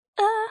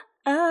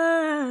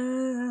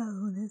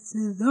this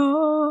is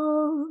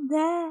all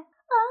that.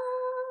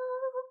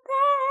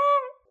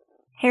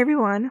 Hey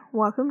everyone,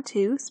 welcome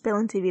to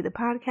Spillin' TV, the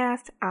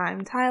podcast.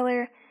 I'm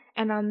Tyler,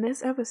 and on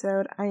this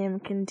episode, I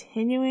am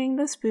continuing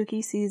the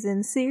spooky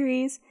season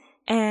series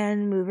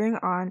and moving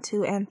on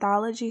to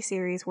anthology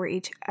series where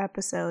each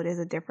episode is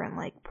a different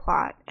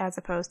plot as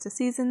opposed to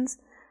seasons,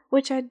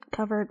 which I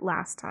covered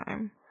last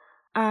time.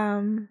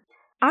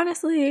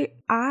 Honestly,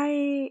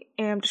 I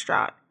am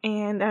distraught,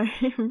 and I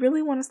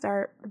really want to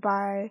start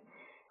by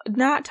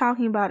not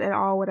talking about at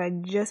all what I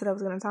just said I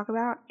was going to talk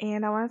about,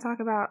 and I want to talk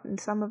about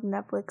some of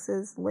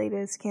Netflix's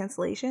latest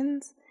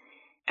cancellations.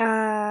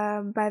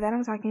 By that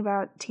I'm talking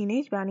about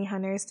Teenage Bounty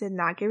Hunters did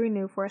not get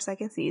renewed for a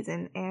second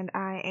season, and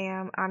I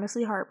am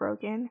honestly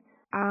heartbroken.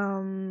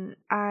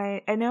 I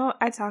know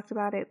I talked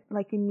about it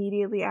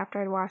immediately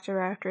after I'd watched it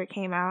or after it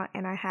came out,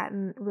 and I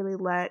hadn't really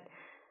let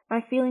my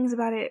feelings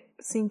about it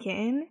sink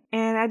in,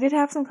 and I did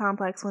have some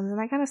complex ones,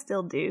 and I kind of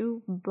still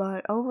do,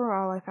 but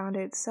overall I found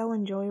it so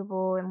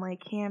enjoyable and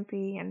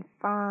campy and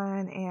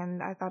fun,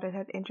 and I thought it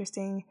had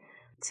interesting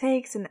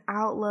takes and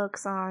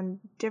outlooks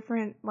on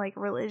different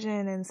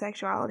religion and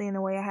sexuality in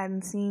a way I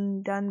hadn't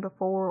seen done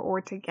before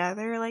or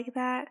together like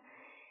that,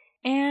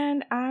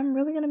 and I'm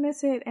really gonna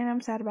miss it, and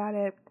I'm sad about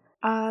it.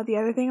 The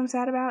other thing I'm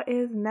sad about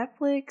is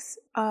Netflix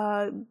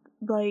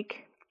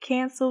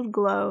canceled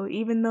Glow.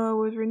 Even though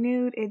it was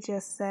renewed, it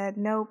just said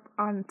nope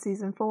on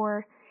season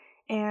 4,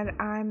 and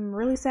I'm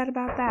really sad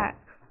about that.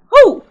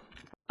 Oh,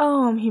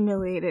 I'm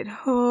humiliated.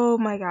 Oh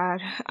my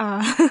god.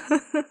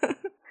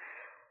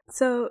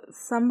 So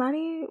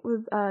someone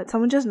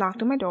just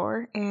knocked on my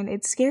door, and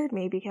it scared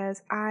me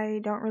because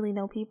I don't really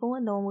know people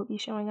and no one would be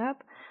showing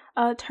up.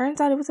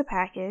 Turns out it was a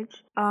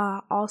package.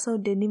 Also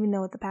didn't even know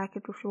what the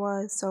package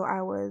was, so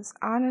I was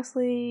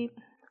honestly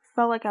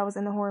felt like I was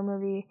in a horror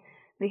movie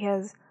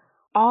because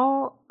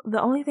the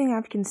only thing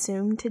I've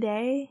consumed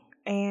today,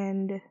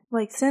 and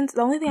the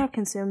only thing I've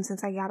consumed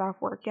since I got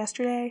off work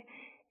yesterday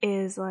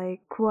is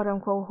quote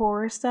unquote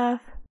horror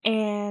stuff,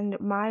 and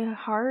my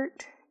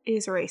heart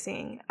is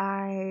racing.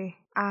 I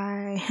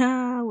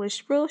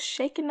was real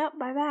shaken up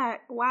by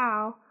that.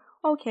 Wow.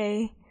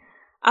 Okay.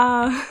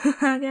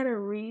 I gotta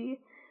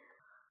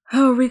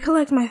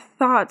recollect my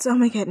thoughts. Oh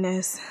my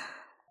goodness.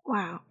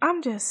 Wow.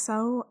 I'm just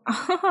so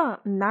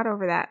not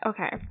over that.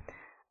 Okay.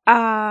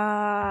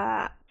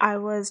 I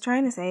was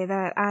trying to say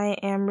that I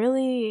am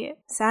really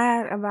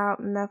sad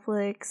about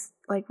Netflix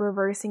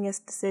reversing its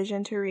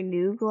decision to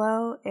renew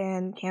Glow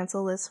and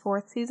cancel this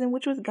 4th season,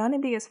 which was gonna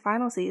be its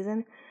final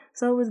season,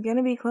 so it was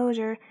gonna be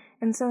closure,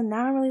 and so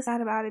now I'm really sad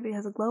about it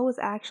because Glow was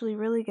actually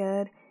really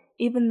good,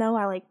 even though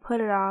I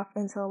put it off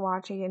until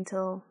after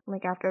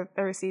the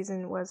 3rd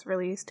season was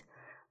released,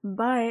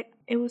 but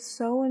it was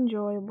so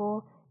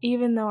enjoyable.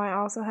 Even though I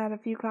also had a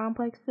few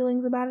complex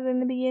feelings about it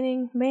in the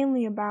beginning,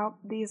 mainly about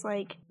these,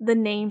 the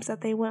names that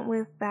they went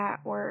with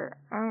that were,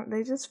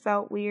 they just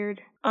felt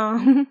weird.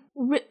 In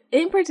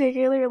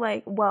particular,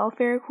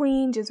 Welfare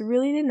Queen just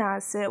really did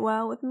not sit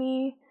well with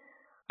me.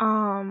 But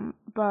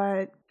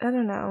I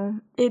don't know.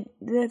 I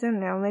don't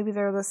know, maybe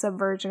they're the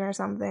Subversion or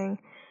something.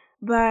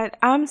 But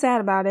I'm sad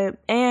about it,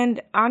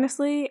 and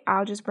honestly,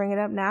 I'll just bring it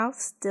up now,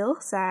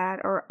 still sad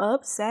or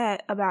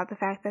upset about the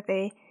fact that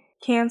they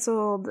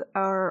canceled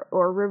or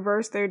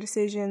reversed their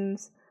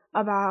decisions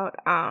about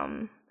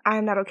I'm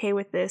Not Okay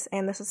With This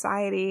and The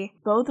Society,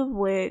 both of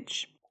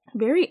which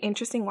very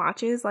interesting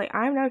watches.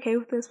 I'm Not Okay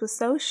With This was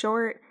so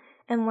short,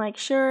 and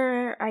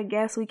sure, I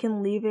guess we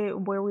can leave it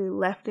where we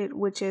left it,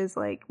 which is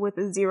with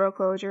a zero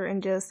closure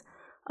and just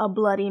a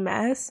bloody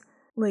mess,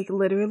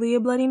 literally a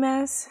bloody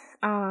mess.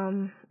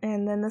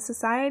 And then The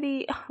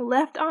Society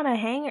left on a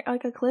hanger, a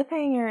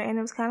cliffhanger, and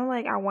it was kind of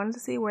I wanted to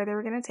see where they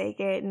were going to take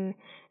it, and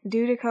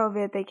due to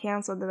COVID, they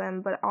canceled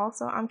them, but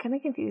also I'm kind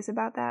of confused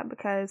about that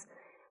because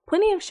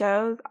plenty of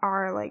shows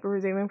are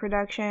resuming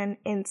production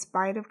in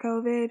spite of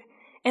COVID,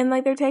 and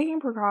they're taking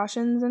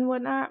precautions and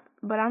whatnot,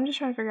 but I'm just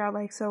trying to figure out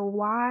so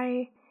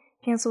why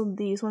cancel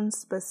these ones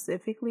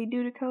specifically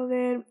due to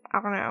COVID?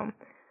 I don't know.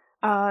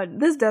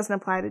 This doesn't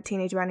apply to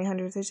Teenage Bounty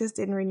Hunters. It just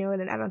didn't renew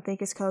it, and I don't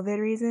think it's COVID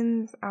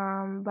reasons.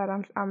 But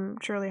I'm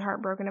truly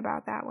heartbroken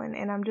about that one,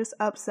 and I'm just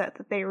upset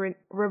that they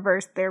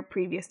reversed their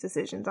previous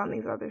decisions on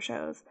these other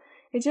shows.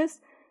 It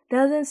just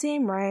doesn't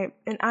seem right,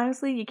 and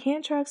honestly, you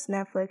can't trust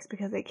Netflix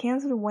because they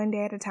canceled one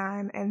day at a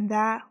time, and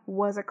that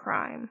was a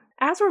crime.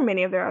 As were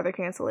many of their other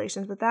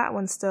cancellations, but that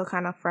one's still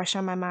kind of fresh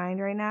on my mind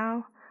right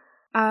now.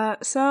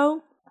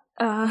 So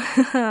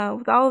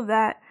with all of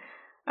that,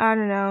 I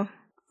don't know.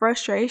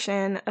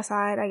 Frustration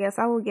aside, I guess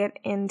I will get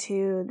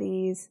into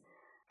these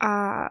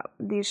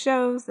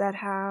shows that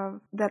have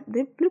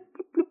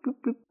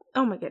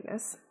oh my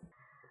goodness.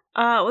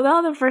 With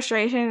all the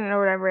frustration or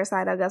whatever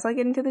aside, I guess I'll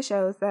get into the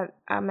shows that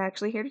I'm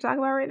actually here to talk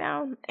about right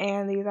now.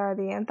 And these are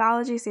the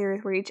anthology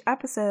series where each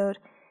episode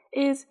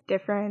is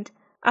different.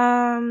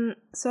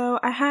 So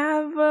I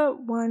have 4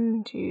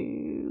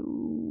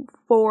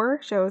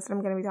 4 shows that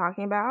I'm going to be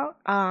talking about.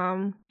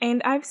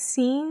 And I've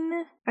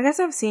seen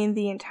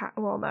the entire,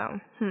 well,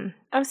 no,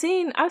 I've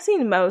seen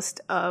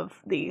most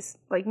of these,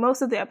 like,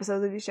 most of the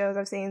episodes of these shows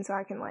I've seen, so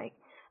I can, like,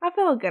 I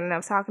feel good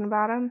enough talking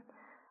about them.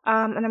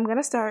 And I'm going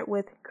to start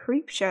with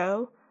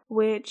Creepshow,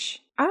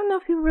 which I don't know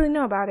if people really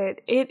know about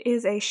it. It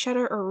is a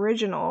Shudder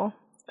original,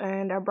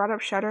 and I brought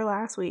up Shudder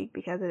last week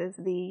because it is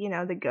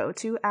the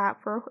go-to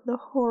app for the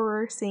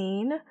horror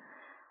scene.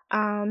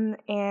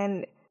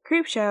 And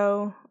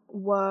Creepshow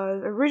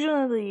was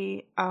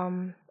originally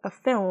a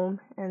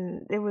film,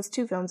 and it was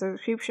 2 films. There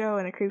was Creepshow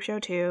and a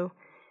Creepshow 2.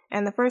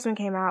 And the first one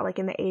came out like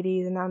in the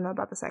 80s, and I don't know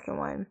about the second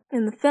one.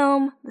 In the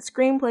film, the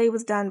screenplay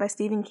was done by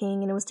Stephen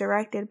King, and it was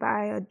directed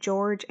by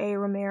George A.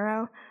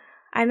 Romero.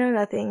 I know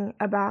nothing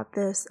about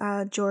this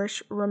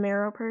George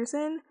Romero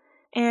person,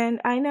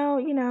 and I know,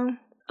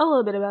 a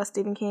little bit about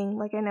Stephen King.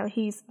 Like, I know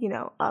he's,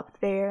 up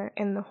there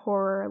in the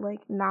horror,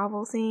 like,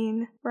 novel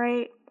scene,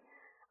 right?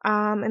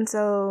 And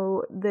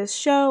so this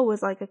show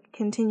was like a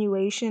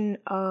continuation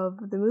of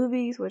the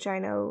movies, which I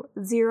know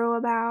zero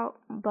about,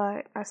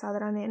 but I saw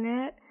that on the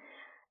internet.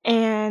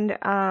 And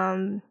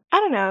I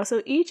don't know,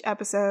 so each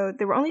episode,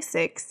 there were only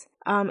 6.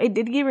 It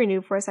did get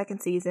renewed for a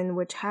second season,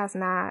 which has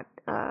not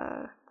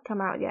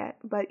come out yet,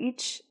 but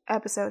each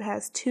episode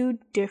has 2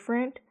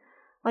 different,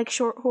 like,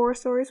 short horror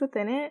stories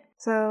within it.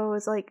 So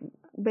it's like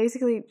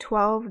basically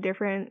 12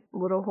 different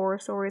little horror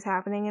stories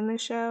happening in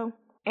this show.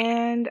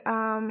 And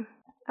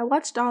I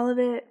watched all of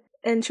it,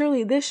 and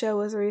truly this show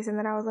was the reason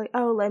that I was like,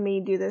 oh, let me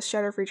do this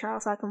Shudder free trial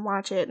so I can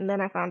watch it. And then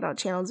I found out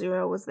Channel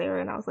Zero was there,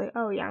 and I was like,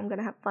 oh yeah, I'm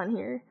gonna have fun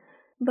here.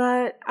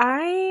 But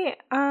I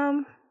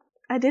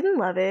didn't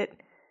love it.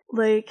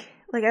 Like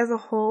as a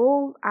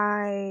whole,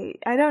 I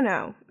don't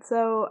know.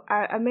 So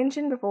I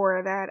mentioned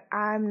before that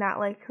I'm not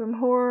like some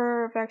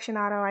horror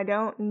aficionado. I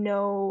don't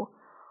know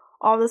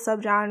all the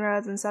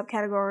subgenres and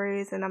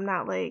subcategories, and I'm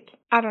not like,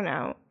 I don't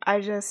know. I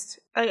just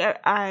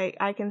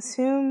I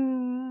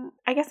consume,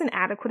 I guess, an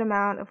adequate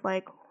amount of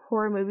like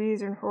horror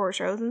movies and horror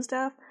shows and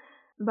stuff,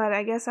 but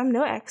I guess I'm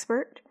no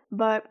expert.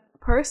 But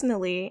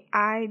personally,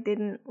 I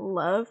didn't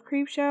love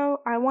Creepshow.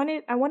 I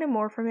wanted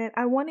more from it.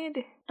 I wanted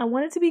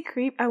it to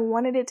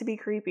be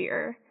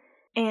creepier,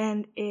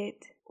 and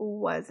it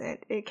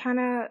wasn't. It kind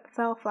of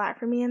fell flat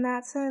for me in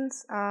that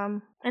sense. I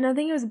don't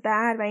think it was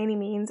bad by any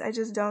means. I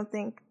just don't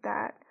think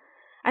that,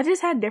 I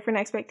just had different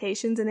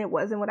expectations, and it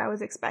wasn't what I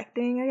was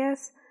expecting, I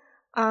guess.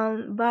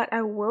 But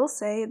I will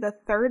say the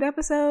 3rd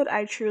episode,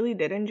 I truly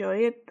did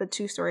enjoy it. The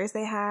 2 stories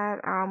they had,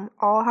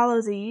 All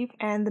Hallows Eve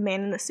and The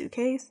Man in the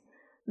Suitcase.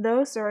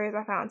 Those stories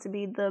I found to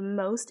be the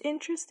most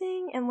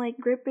interesting and like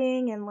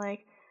gripping, and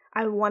like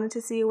I wanted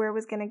to see where it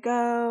was gonna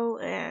go.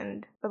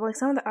 But like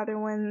some of the other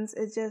ones,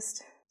 it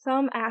just,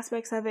 some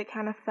aspects of it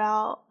kind of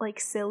felt like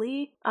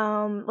silly.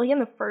 Like in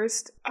the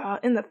first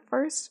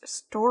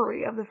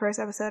story of the first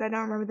episode, I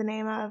don't remember the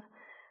name of,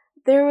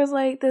 there was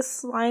like this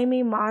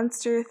slimy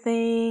monster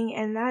thing,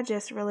 and that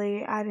just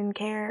really, I didn't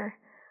care.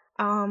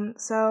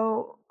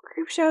 So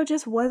Creepshow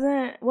just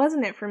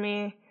wasn't it for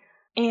me.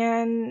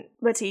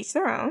 But to each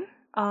their own.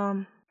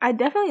 I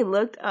definitely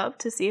looked up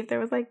to see if there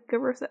was like good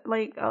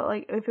like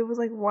if it was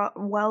like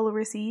well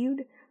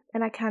received,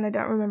 and I kind of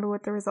don't remember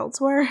what the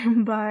results were,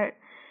 but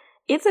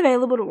it's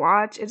available to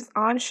watch. It's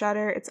on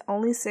Shudder. It's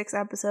only 6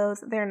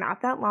 episodes. They're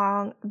not that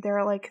long.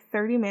 They're like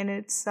 30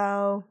 minutes,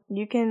 so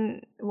you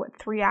can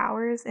 3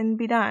 hours and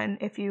be done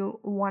if you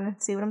want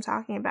to see what I'm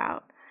talking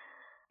about.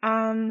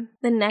 The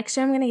next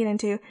show I'm gonna get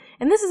into,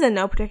 and this is in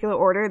no particular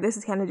order. This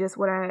is kind of just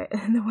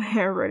the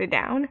way I wrote it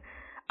down.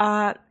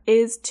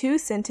 Is 2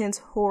 Sentence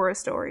Horror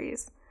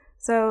Stories.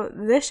 So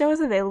this show is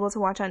available to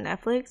watch on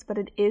Netflix, but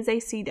it is a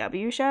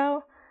CW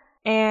show,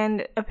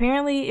 and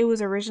apparently it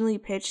was originally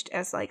pitched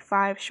as like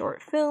 5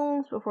 short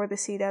films before the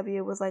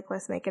CW was like,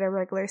 let's make it a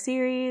regular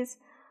series.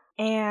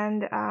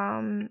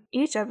 And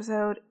each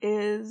episode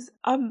is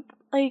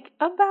like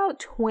about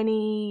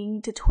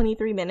 20 to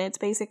 23 minutes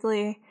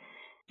basically.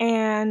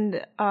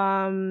 And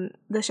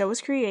the show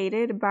was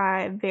created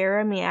by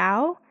Vera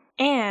Miao,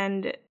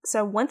 and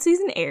so 1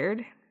 season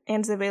aired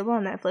and it's available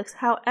on Netflix.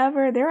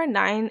 However, there are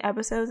 9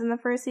 episodes in the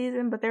first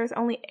season, but there's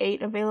only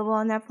 8 available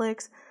on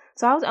Netflix.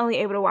 So I was only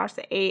able to watch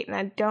the 8, and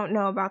I don't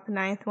know about the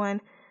 9th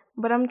one.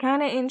 But I'm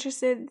kind of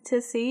interested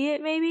to see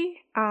it,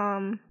 maybe.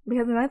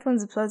 Because the 9th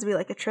one's supposed to be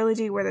like a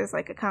trilogy where there's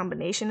like a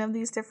combination of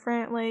these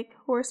different like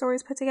horror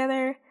stories put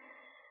together.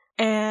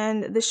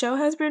 And the show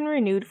has been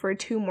renewed for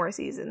 2 more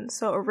seasons.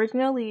 So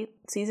originally,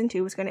 season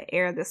 2 was going to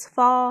air this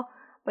fall,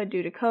 but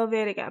due to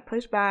COVID, it got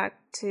pushed back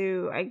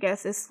to, I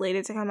guess it's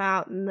slated to come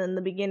out in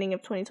the beginning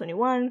of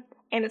 2021.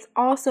 And it's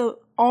also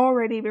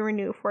already been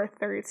renewed for a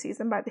 3rd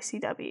season by the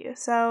CW.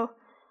 So,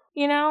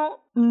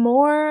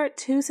 more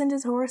 2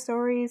 Sentence Horror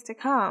Stories to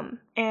come.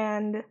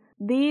 And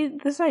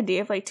this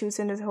idea of like 2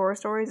 Sentence Horror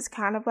Stories is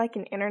kind of like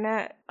an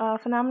internet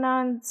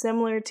phenomenon,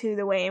 similar to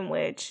the way in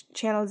which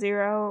Channel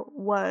Zero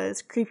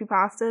was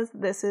creepypastas.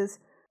 This is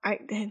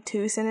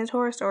 2 Sentence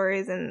Horror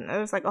Stories, and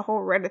there's like a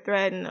whole Reddit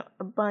thread and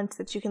a bunch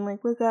that you can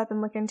like look up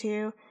and look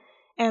into.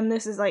 And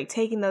this is like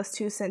taking those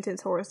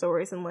 2-sentence horror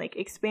stories and like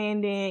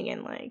expanding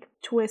and like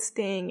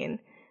twisting and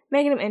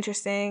making them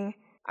interesting.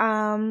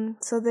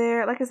 So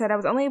there, like I said, I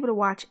was only able to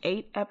watch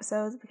 8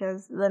 episodes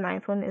because the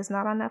 9th one is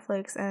not on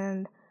Netflix,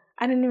 and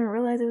I didn't even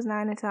realize it was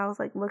 9 until I was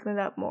like looking it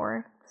up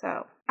more.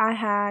 So I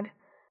had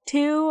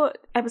 2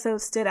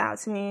 episodes stood out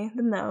to me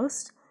the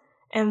most,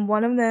 and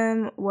one of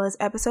them was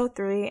episode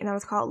 3, and it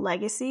was called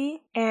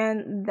Legacy,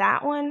 and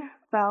that one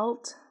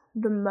felt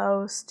the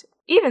most,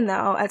 even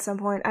though at some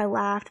point I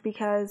laughed,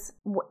 because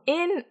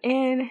in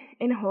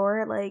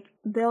horror, like,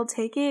 they'll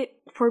take it,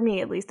 for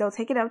me at least, they'll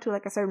take it up to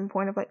like a certain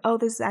point of like, oh,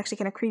 this is actually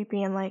kind of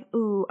creepy, and like,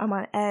 ooh, I'm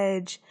on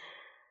edge,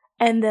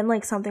 and then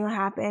like something will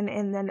happen,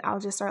 and then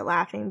I'll just start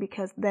laughing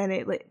because then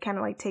it like, kind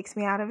of like takes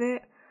me out of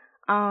it.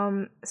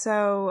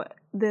 So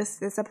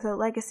this episode,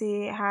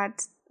 Legacy, had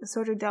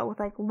sort of dealt with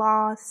like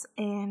loss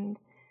and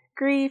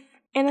grief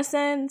in a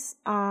sense,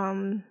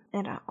 and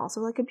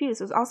also like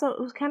abuse. It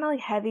was kind of like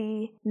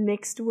heavy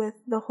mixed with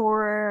the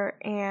horror,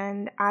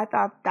 and I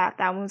thought that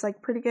one was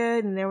like pretty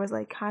good, and there was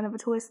like kind of a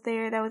twist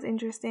there that was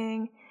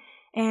interesting,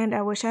 and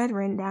I wish I had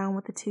written down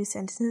what the 2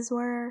 sentences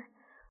were.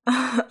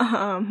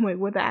 Like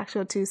what the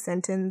actual 2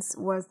 sentences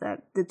was,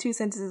 that the 2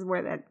 sentences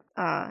were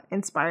that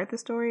inspired the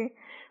story,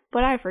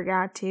 but I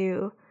forgot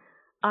to.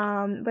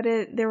 But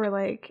there was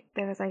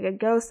like a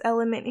ghost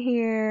element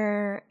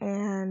here,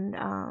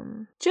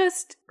 and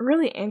just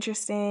really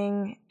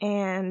interesting.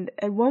 And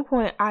at one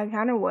point I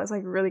kind of was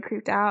like really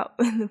creeped out,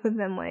 but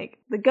then like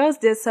the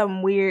ghost did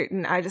something weird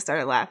and I just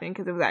started laughing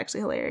because it was actually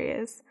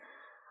hilarious.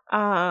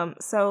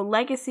 So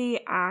Legacy,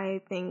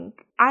 I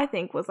think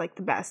was like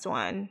the best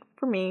one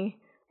for me.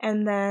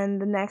 And then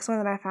the next one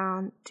that I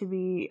found to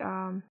be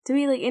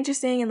like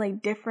interesting and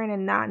like different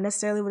and not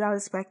necessarily what I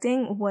was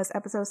expecting was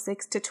episode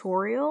 6,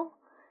 Tutorial.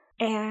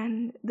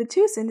 And the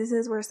 2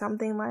 sentences were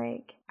something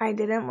like, I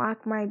didn't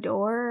lock my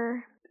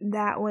door,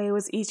 that way it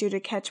was easier to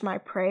catch my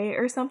prey,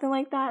 or something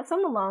like that,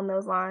 something along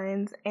those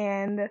lines.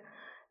 And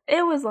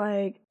it was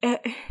like,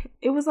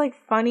 it was like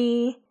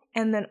funny,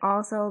 and then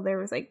also there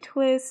was like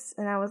twists,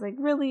 and I was like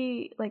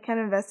really like kind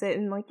of invested,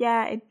 and like,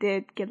 yeah, it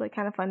did get like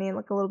kind of funny and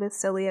like a little bit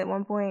silly at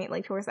one point,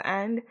 like towards the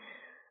end.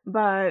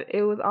 But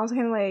it was also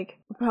kind of like,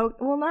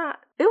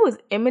 it was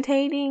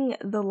imitating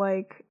the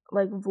like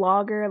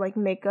vlogger, like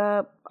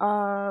makeup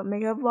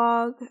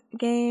vlog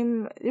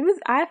game.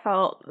 I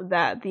felt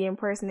that the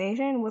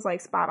impersonation was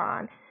like spot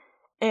on,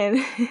 and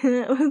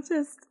it was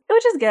just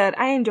good.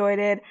 I enjoyed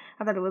it.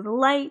 I thought it was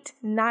light,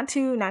 not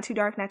too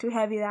dark, not too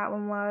heavy. That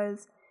one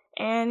was,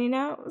 and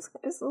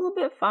it's a little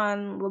bit fun,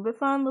 a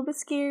little bit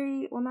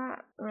scary. Well,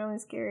 not really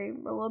scary,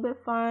 but a little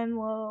bit fun,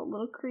 a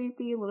little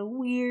creepy, a little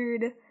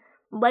weird.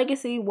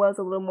 Legacy was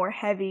a little more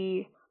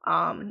heavy,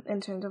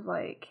 in terms of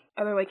like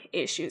other like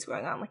issues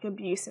going on, like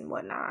abuse and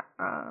whatnot.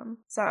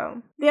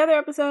 So the other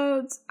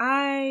episodes,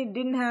 I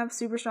didn't have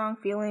super strong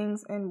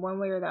feelings in one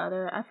way or the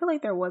other. I feel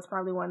like there was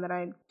probably one that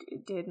I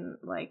didn't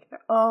like.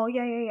 Oh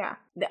yeah.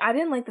 I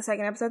didn't like the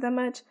second episode that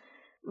much.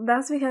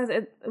 That's because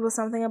it was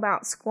something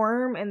about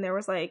squirm, and there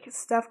was like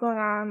stuff going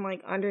on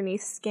like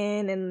underneath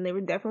skin, and they were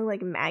definitely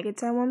like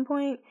maggots at one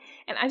point.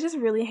 And I just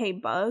really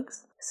hate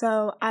bugs.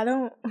 So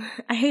I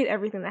hate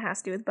everything that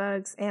has to do with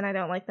bugs, and I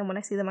don't like them when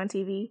I see them on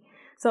TV.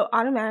 So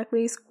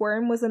automatically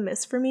Squirm was a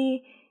miss for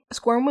me.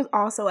 Squirm was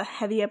also a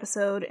heavy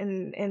episode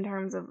in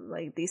terms of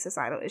like these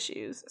societal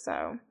issues.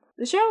 So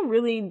the show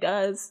really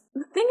does.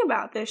 The thing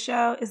about this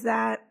show is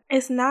that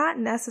it's not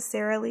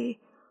necessarily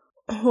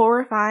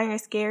horrifying or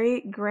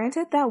scary.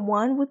 Granted, that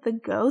one with the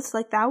ghosts,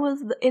 like that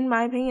was, in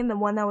my opinion, the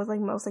one that was like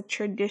most like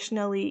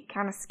traditionally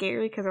kind of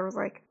scary because there was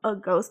like a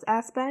ghost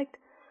aspect.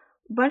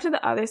 A bunch of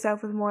the other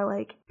stuff was more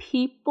like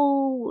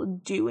people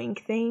doing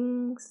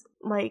things,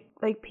 like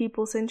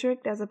people centric,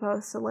 as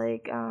opposed to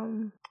like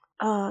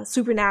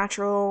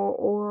supernatural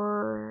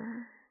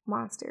or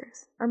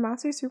monsters. Are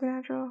monsters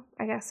supernatural?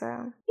 I guess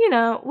so.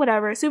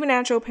 Whatever,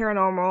 supernatural,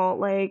 paranormal,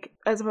 like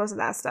as opposed to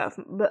that stuff.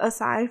 But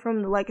aside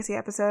from the Legacy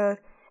episode,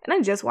 and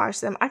I just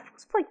watched them. I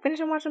was like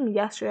finishing watching them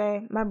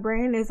yesterday. My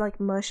brain is like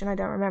mush and I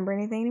don't remember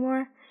anything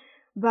anymore.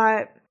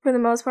 But for the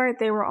most part,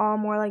 they were all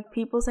more like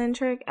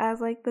people-centric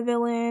as like the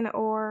villain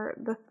or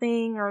the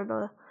thing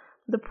or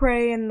the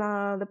prey and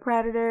the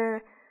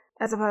predator,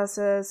 as opposed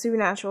to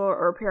supernatural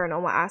or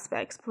paranormal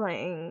aspects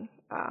playing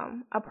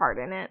a part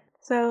in it.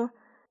 So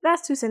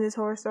that's 2 Sentence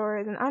Horror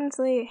Stories, and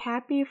honestly,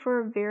 happy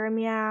for Vera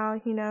Meow.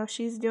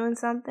 She's doing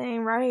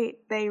something right.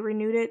 They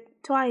renewed it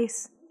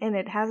twice, and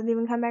it hasn't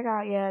even come back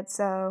out yet,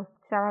 so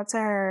shout out to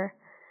her.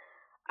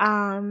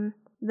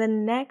 The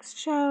next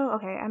show,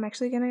 okay, I'm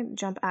actually gonna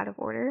jump out of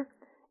order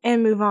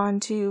and move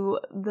on to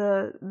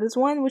this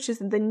one, which is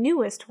the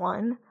newest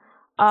one,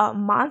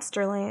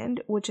 Monsterland,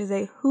 which is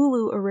a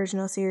Hulu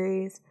original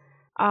series.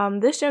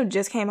 This show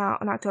just came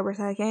out on October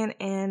 2nd,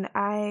 and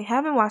I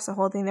haven't watched the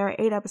whole thing. There are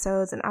 8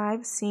 episodes, and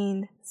I've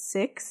seen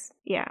 6.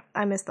 Yeah,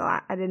 I missed the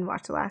last. I didn't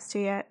watch the last 2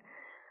 yet.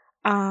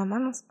 I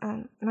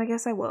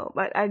guess I will,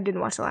 but I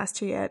didn't watch the last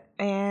 2 yet.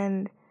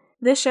 And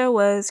This show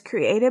was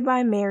created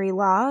by Mary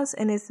Laws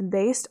and is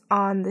based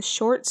on the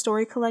short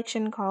story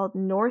collection called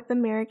North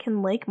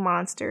American Lake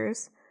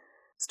Monsters.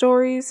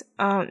 Stories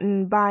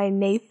by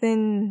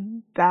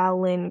Nathan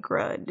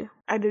Ballingrud.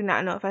 I do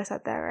not know if I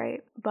said that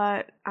right,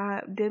 but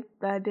I did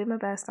my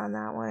best on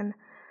that one.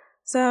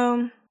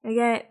 So,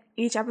 again,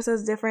 each episode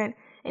is different,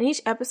 and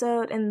each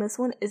episode in this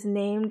one is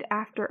named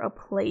after a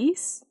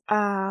place.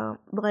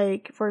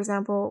 Like, for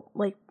example,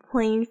 like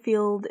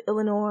Plainfield,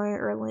 Illinois,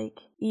 or like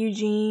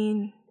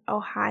Eugene,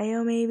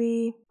 Ohio,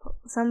 maybe.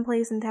 Some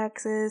place in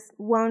Texas.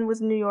 One was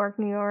New York.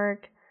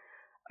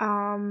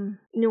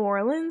 New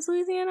Orleans,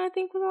 Louisiana, I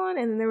think was one,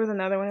 and then there was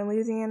another one in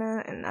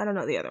Louisiana, and I don't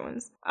know the other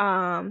ones.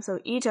 So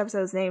each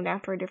episode is named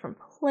after a different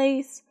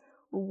place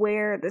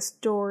where the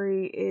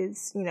story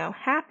is,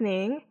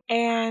 happening,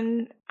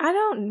 and I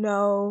don't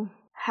know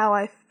how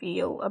I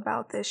feel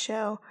about this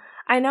show.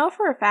 I know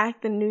for a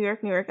fact the New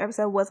York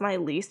episode was my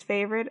least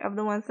favorite of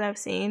the ones that I've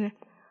seen.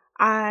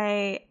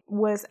 At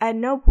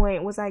no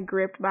point was I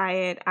gripped by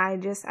it. I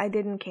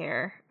didn't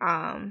care.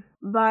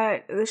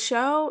 But the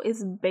show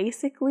is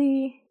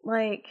basically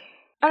like,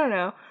 I don't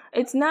know.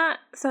 It's not,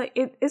 so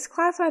it's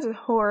classified as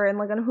horror, and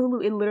like on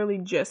Hulu, it literally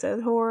just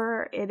says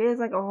horror. It is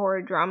like a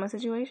horror drama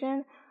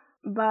situation.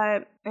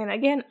 But, and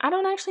again, I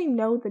don't actually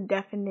know the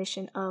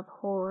definition of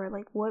horror,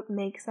 like what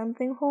makes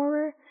something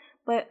horror.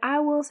 But I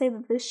will say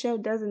that this show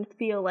doesn't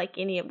feel like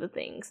any of the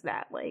things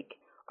that like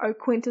are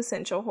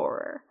quintessential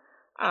horror.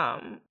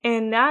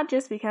 And not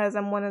just because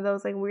I'm one of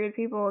those like weird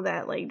people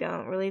that like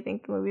don't really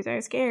think the movies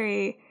are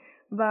scary,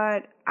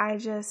 but I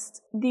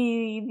just,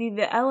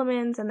 the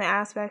elements and the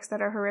aspects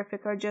that are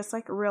horrific are just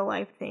like real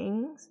life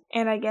things.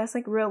 And I guess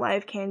like real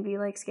life can be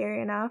like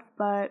scary enough,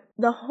 but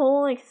the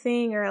whole like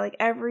thing, or like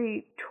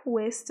every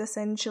twist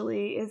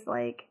essentially, is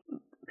like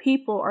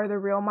people are the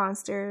real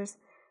monsters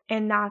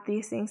and not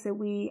these things that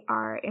we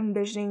are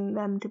envisioning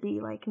them to be,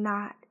 like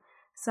not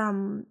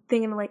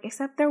something like,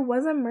 except there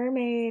was a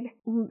mermaid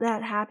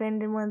that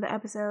happened in one of the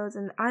episodes,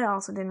 and I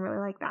also didn't really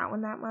like that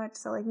one that much.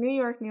 So like New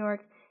York,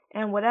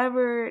 and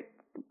whatever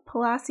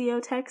Palacio,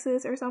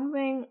 Texas or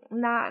something,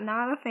 not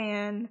a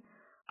fan.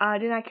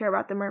 Did not care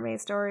about the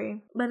mermaid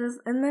story. But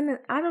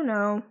I don't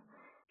know.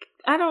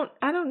 I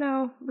don't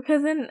know,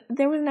 because then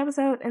there was an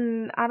episode,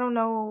 and I don't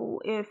know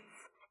if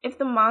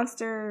the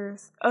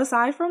monsters,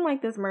 aside from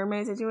like this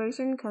mermaid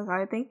situation, because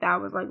I think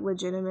that was like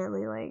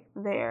legitimately like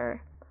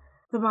there,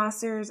 the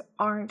monsters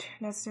aren't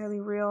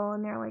necessarily real,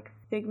 and they're like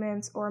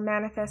figments or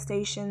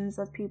manifestations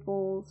of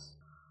people's,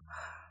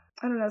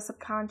 I don't know,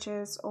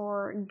 subconscious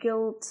or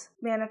guilt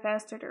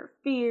manifested, or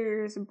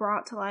fears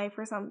brought to life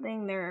or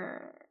something.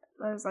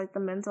 There's like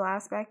the mental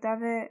aspect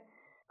of it.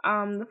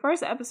 The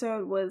first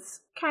episode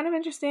was kind of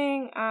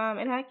interesting.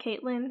 It had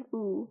Caitlin,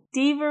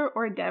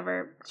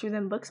 Dever. She was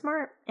in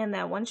Booksmart and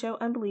that one show,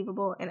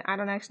 Unbelievable, and I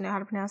don't actually know how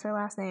to pronounce her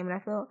last name, and I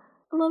feel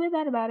a little bit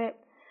bad about it.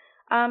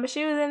 But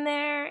she was in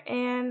there,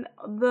 and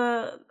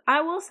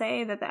I will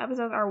say that the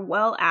episodes are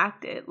well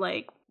acted.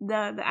 Like,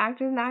 the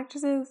actors and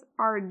actresses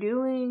are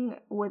doing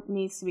what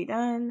needs to be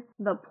done.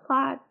 The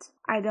plot,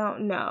 I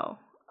don't know.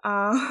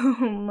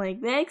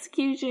 Like, the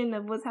execution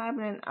of what's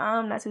happening,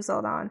 I'm not too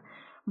sold on.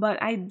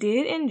 But I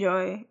did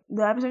enjoy,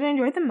 the episode I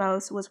enjoyed the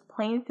most was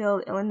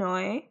Plainfield,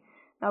 Illinois.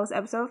 That was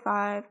episode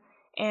 5.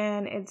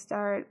 And it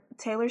starred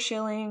Taylor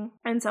Schilling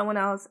and someone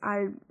else.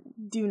 I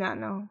do not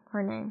know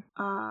her name.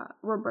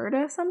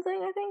 Roberta something,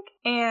 I think.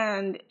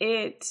 And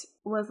it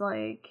was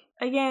like,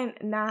 again,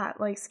 not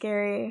like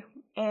scary,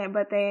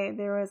 but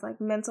there was like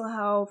mental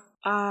health,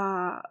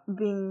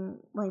 being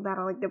like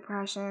battle like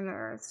depression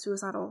or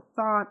suicidal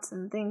thoughts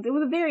and things. It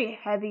was a very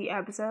heavy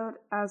episode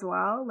as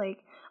well.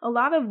 Like a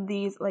lot of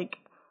these, like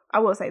I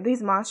will say,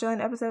 these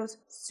Monsterland episodes,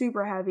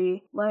 super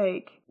heavy.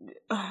 Like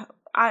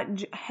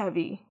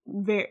heavy,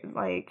 very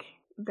like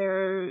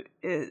there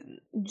is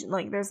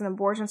like there's an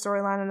abortion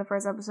storyline in the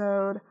first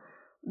episode.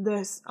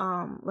 This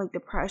like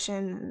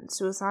depression,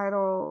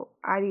 suicidal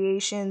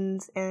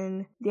ideations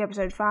in the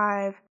episode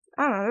 5.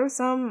 I don't know, there was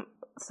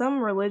some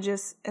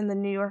religious in the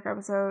New York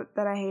episode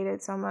that I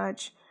hated so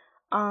much.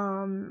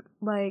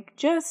 Like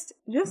just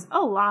a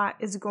lot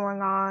is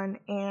going on,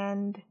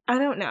 and I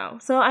don't know.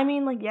 So I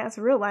mean, like, yes,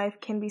 real life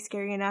can be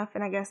scary enough,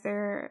 and I guess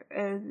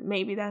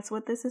maybe that's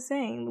what this is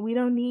saying. We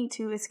don't need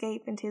to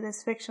escape into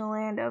this fictional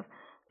land of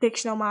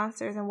fictional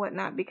monsters and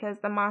whatnot, because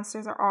the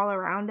monsters are all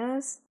around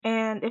us.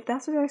 And if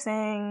that's what they're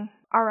saying,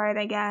 all right,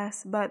 I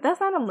guess. But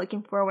that's not what I'm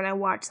looking for when I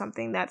watch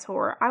something that's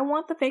horror. I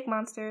want the fake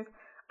monsters.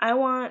 I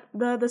want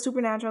the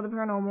supernatural, the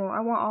paranormal.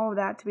 I want all of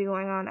that to be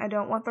going on. I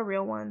don't want the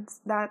real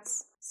ones.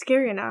 That's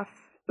scary enough,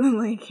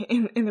 like,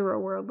 in the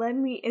real world. Let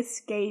me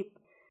escape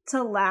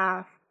to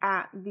laugh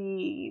at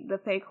the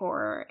fake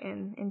horror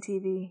in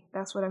TV.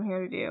 That's what I'm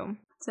here to do.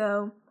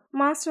 So,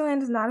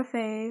 Monsterland is not a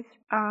fave,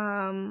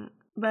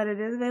 but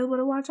it is available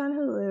to watch on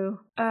Hulu.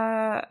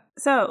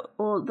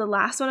 The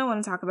last one I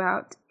want to talk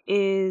about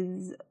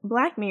is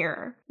Black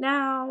Mirror.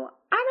 Now,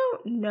 I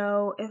don't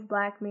know if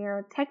Black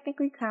Mirror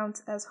technically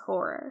counts as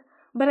horror,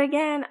 but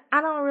again,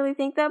 I don't really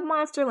think that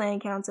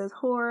Monsterland counts as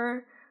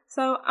horror,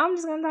 So I'm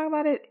just gonna talk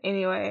about it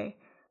anyway.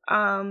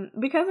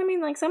 Because I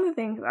mean, like, some of the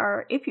things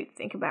are, if you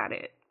think about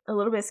it, a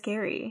little bit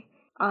scary.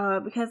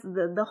 Because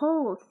the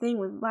whole thing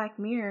with Black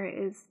Mirror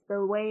is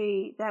the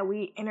way that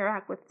we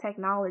interact with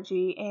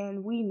technology,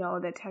 and we know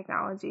that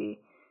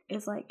technology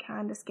is like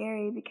kind of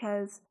scary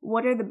because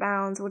what are the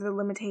bounds? What are the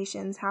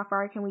limitations? How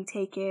far can we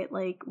take it?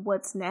 Like,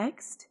 what's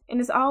next? And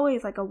it's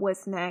always like a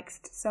what's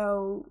next.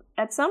 So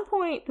at some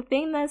point, the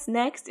thing that's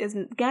next is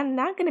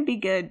not going to be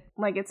good.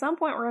 Like, at some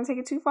point, we're going to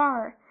take it too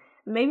far.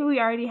 Maybe we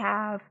already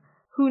have.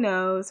 Who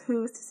knows?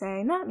 Who's to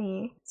say? Not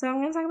me. So I'm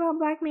going to talk about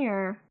Black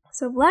Mirror.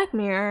 So Black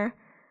Mirror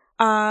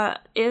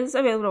is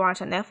available to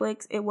watch on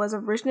Netflix. It was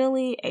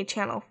originally a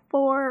Channel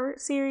 4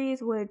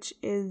 series, which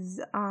is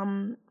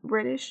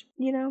British,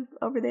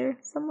 over there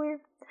somewhere.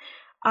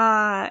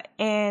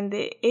 And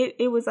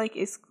it was like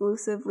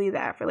exclusively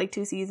that for like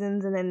 2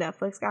 seasons, and then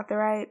Netflix got the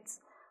rights.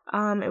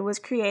 It was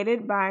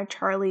created by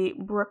Charlie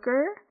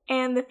Brooker,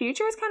 and the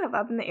future is kind of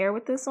up in the air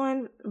with this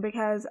one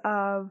because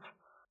of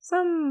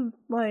some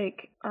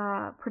like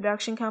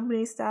production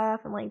company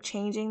stuff and like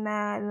changing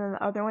that, and then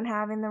the other one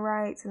having the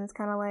rights, and it's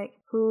kind of like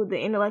who the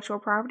intellectual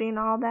property and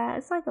all that.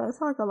 It's like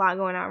a lot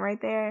going on right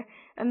there.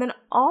 And then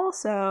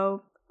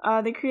also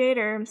the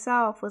creator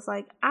himself was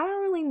like, I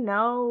don't really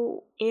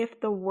know if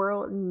the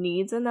world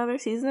needs another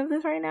season of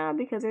this right now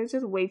because there's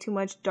just way too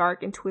much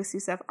dark and twisty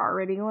stuff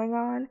already going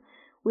on.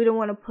 We don't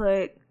want to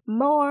put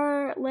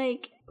more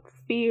like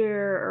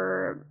fear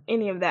or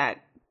any of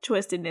that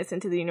twistedness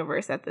into the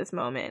universe at this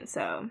moment.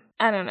 So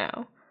I don't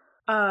know.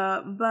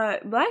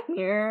 But Black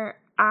Mirror,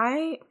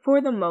 I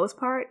for the most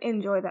part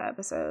enjoy the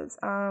episodes.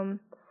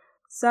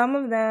 Some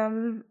of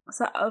them,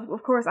 so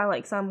of course I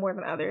like some more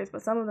than others,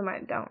 but some of them I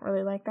don't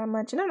really like that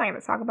much, and I'm not going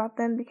to talk about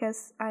them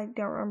because I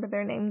don't remember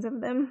their names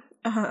of them.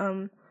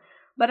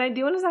 But I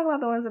do want to talk about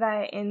the ones that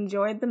I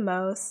enjoyed the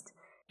most.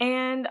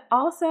 And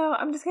also,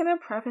 I'm just going to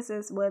preface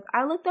this with,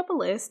 I looked up a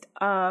list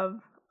of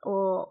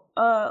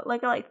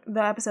like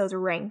the episodes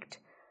ranked.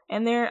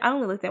 And I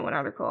only looked at one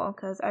article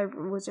because I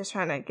was just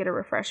trying to get a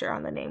refresher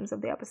on the names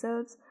of the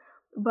episodes.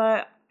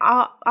 But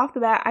off the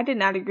bat, I did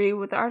not agree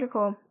with the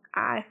article.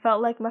 I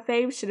felt like my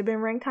faves should have been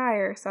ranked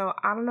higher. So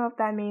I don't know if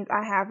that means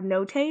I have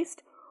no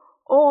taste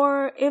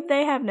or if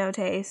they have no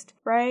taste,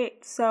 right?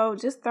 So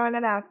just throwing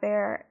it out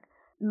there.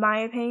 My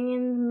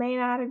opinion may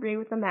not agree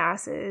with the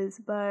masses,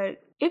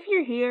 but if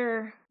you're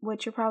here,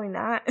 which you're probably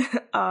not,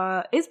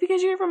 it's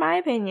because you're here for my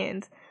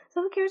opinions.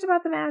 So who cares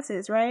about the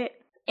masses, right?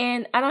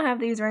 And I don't have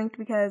these ranked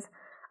because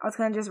I was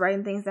kind of just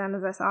writing things down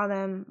as I saw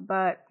them.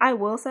 But I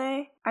will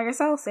say, I guess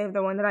I'll save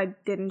the one that I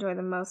did enjoy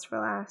the most for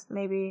last,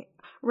 maybe.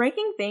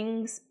 Ranking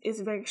things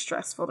is very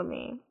stressful to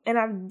me. And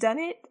I've done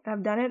it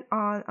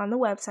on the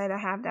website. I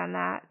have done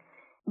that.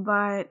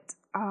 But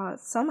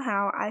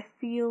somehow I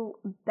feel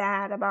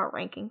bad about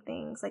ranking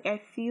things. Like,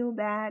 I feel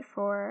bad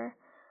for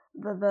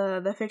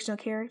the fictional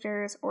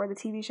characters or the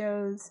TV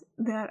shows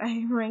that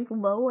I rank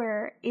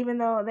lower, even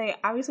though they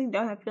obviously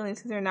don't have feelings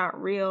because they're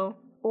not real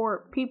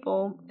or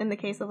people in the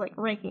case of like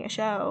ranking a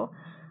show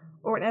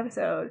or an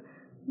episode.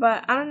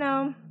 But I don't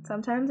know,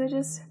 sometimes I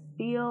just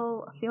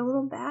feel a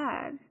little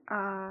bad.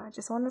 I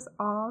just want us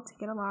all to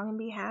get along and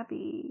be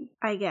happy,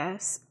 I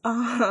guess.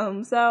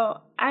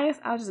 So I guess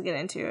I'll just get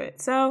into it.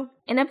 So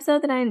an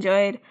episode that I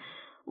enjoyed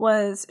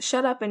was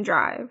Shut Up and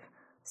Drive.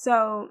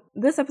 So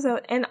this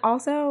episode, and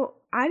also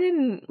I'm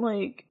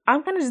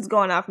kind of just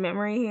going off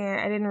memory here.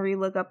 I didn't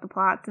re-look up the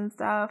plots and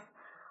stuff.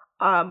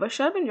 But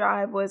Shut Up and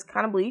Drive was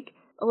kind of bleak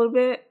a little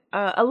bit.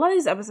 A lot of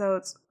these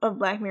episodes of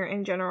Black Mirror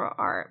in general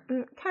are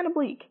kind of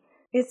bleak.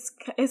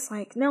 It's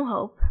like no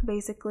hope,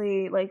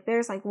 basically. Like,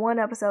 there's like one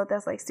episode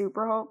that's like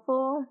super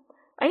hopeful.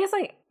 I guess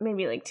like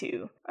maybe like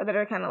 2 that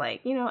are kind of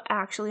like,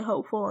 actually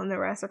hopeful, and the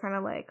rest are kind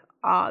of like,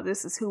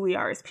 this is who we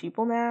are as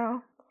people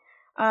now.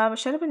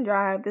 Shut Up and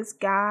Drive, this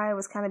guy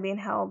was kind of being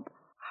held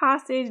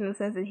hostage in the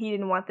sense that he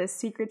didn't want this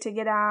secret to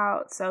get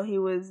out, so he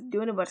was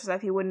doing a bunch of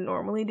stuff he wouldn't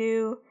normally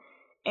do.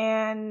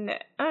 And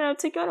I don't know, it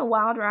took you on a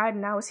wild ride,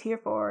 and I was here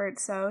for it.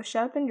 So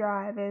Shut Up and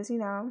Drive is,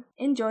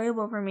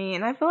 enjoyable for me.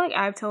 And I feel like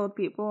I've told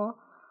people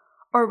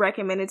or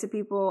recommended to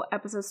people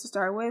episodes to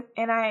start with,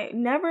 and I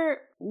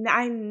never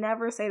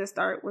say to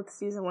start with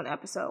season 1,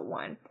 episode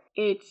 1.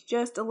 It's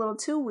just a little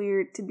too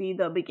weird to be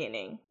the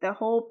beginning. The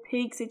whole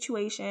pig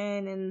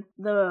situation and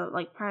the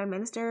like prime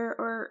minister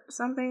or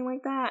something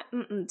like that.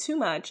 Too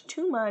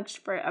much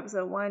for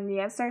episode 1. You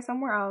gotta start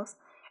somewhere else,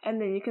 and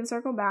then you can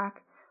circle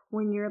back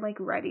when you're like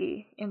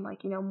ready and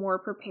like, more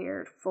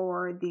prepared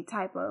for the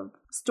type of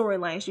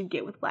storylines you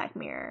get with Black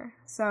Mirror.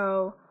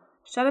 So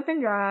Shut Up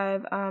and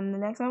Drive. The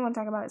next one I want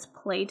to talk about is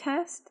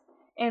Playtest.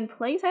 And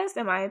Playtest,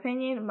 in my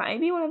opinion, might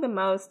be one of the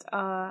most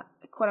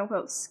quote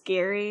unquote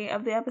scary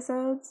of the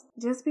episodes,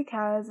 just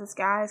because this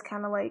guy is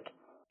kind of like,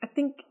 I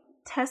think,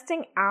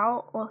 testing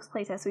out, well, it's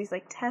Playtest, so he's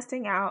like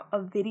testing out a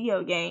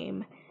video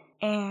game,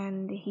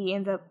 and he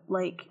ends up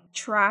like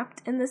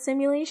trapped in the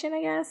simulation,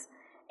 I guess.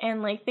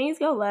 And like things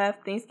go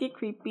left, things get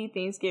creepy,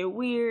 things get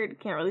weird,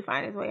 can't really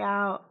find his way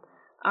out.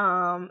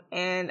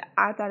 And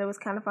I thought it was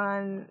kind of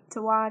fun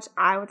to watch.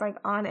 I was like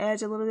on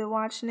edge a little bit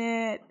watching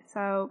it.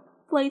 So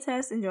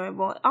playtest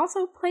enjoyable.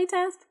 Also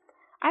playtest,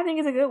 I think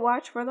it's a good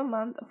watch for the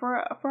month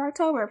for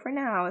October. For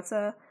now, it's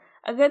a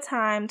good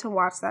time to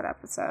watch that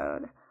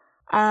episode.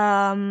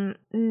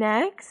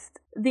 Next,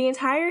 the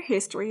entire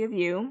history of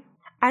you.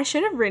 I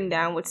should have written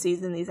down what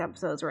season these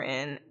episodes were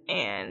in,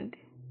 and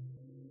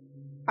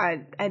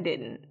I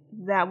didn't.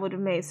 That would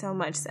have made so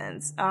much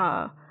sense.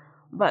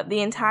 But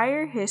the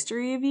entire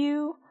history of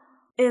you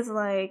is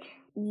like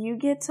you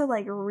get to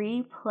like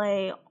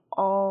replay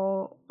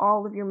all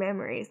of your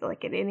memories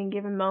like at any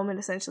given moment,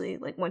 essentially.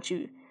 Like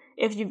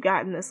if you've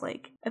gotten this,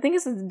 like, I think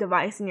it's a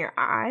device in your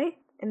eye,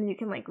 and then you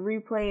can like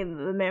replay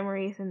the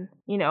memories and,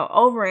 you know,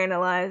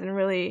 overanalyze and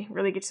really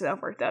get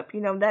yourself worked up. You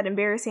know, that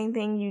embarrassing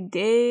thing you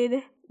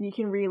did, you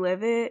can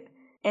relive it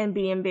and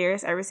be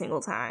embarrassed every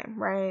single time,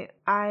 right?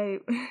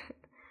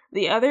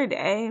 The other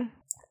day,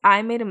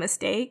 I made a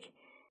mistake,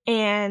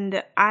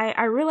 and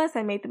I realized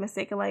I made the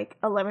mistake at like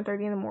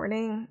 11:30 in the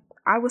morning.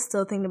 I was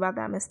still thinking about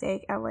that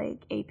mistake at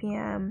like 8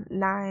 p.m.,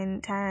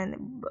 9,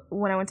 10.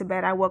 When I went to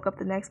bed, I woke up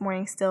the next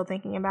morning still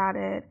thinking about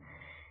it.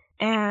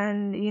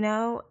 And, you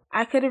know,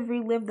 I could have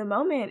relived the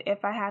moment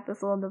if I had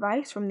this little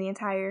device from the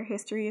entire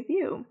history of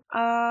you.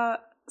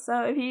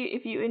 So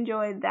if you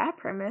enjoyed that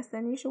premise,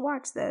 then you should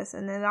watch this.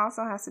 And it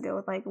also has to deal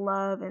with like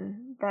love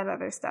and that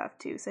other stuff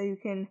too. So you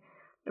can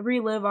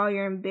relive all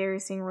your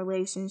embarrassing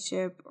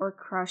relationship or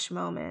crush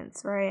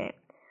moments, right?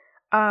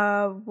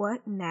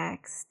 What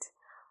next?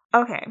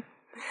 Okay.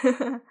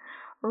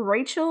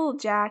 Rachel,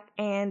 Jack,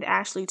 and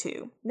Ashley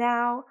 2.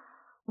 Now,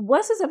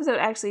 was this episode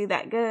actually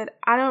that good?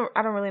 I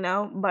don't really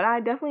know, but I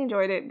definitely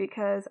enjoyed it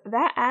because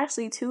that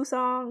Ashley 2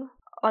 song,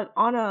 like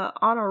on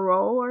a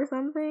roll or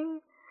something,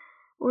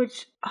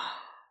 which, oh,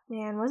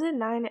 man, was it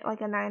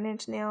a 9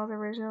 Inch Nails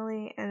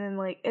originally? And then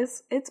like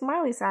it's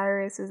Miley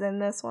Cyrus is in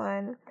this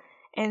one,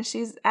 and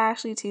she's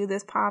Ashley 2,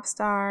 this pop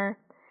star,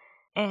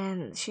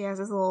 and she has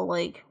this little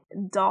like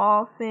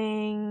doll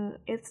thing.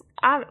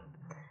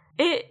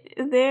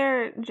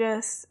 They're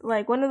just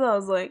like one of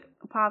those like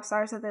pop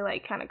stars that they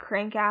like kind of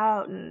crank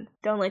out and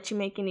don't let you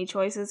make any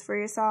choices for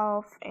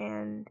yourself,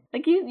 and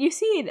like you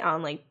see it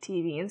on like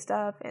TV and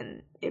stuff,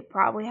 and it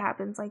probably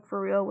happens like for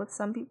real with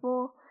some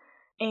people,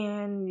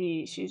 and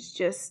she's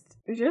just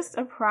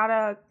a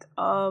product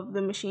of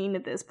the machine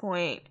at this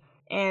point.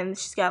 And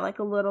she's got like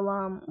a little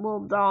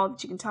doll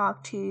that you can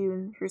talk to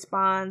and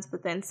responds,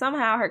 but then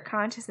somehow her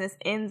consciousness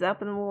ends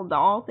up in the little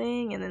doll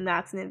thing, and then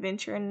that's an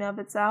adventure in and of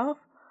itself.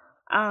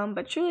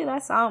 But truly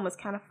that song was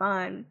kind of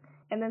fun.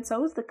 And then so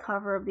was the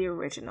cover of the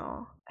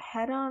original.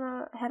 Head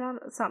on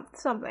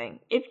something.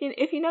 If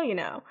you know, you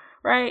know,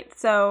 right?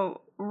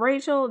 So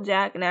Rachel,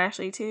 Jack, and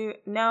Ashley 2.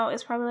 No,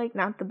 it's probably like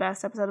not the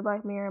best episode of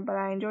Black Mirror, but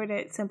I enjoyed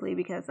it simply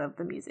because of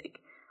the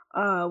music.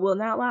 Will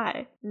not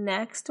lie.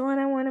 Next one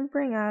I want to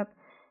bring up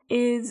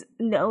is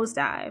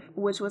Nosedive,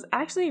 which was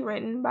actually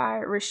written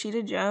by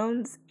Rashida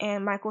Jones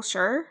and Michael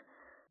Schur.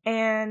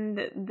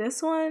 And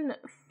this one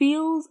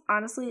feels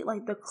honestly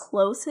like the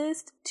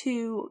closest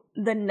to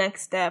the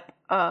next step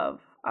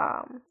of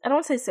I don't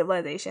want to say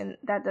civilization,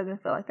 that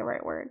doesn't feel like the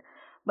right word,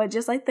 but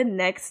just like the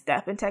next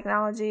step in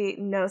technology.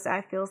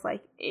 Nosedive feels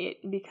like it,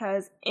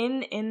 because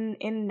in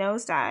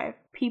Nosedive,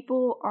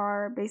 people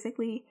are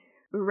basically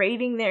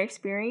rating their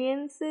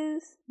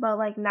experiences, but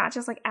like not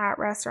just like at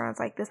restaurants.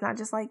 Like this, not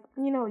just like,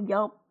 you know,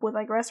 Yelp with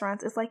like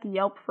restaurants. It's like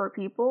Yelp for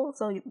people.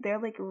 So they're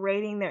like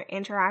rating their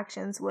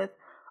interactions with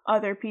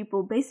other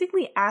people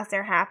basically as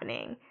they're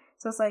happening.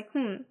 So it's like,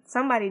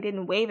 somebody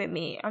didn't wave at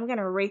me, I'm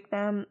gonna rate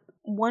them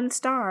 1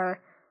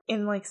 star,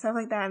 and like stuff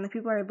like that. And the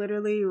people are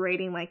literally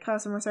rating like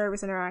customer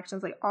service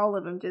interactions, like all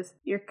of them. Just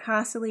you're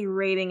constantly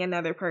rating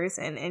another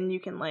person, and you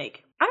can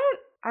like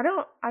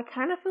I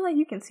kind of feel like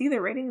you can see the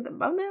ratings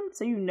above them,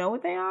 so you know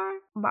what they are.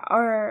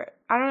 Or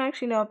I don't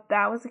actually know if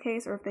that was the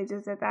case, or if they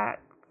just did that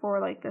for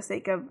like the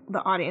sake of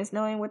the audience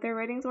knowing what their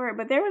ratings were.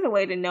 But there was a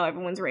way to know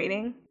everyone's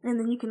rating, and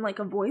then you can like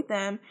avoid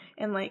them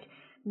and like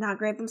not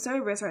grant them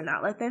service, or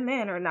not let them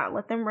in, or not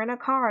let them rent a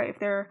car if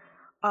their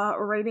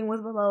rating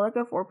was below like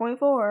a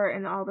 4.4,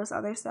 and all this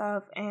other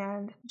stuff.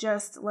 And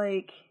just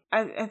like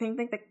I think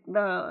like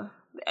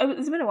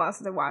it's been a while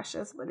since I watched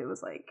this, but it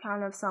was like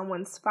kind of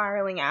someone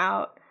spiraling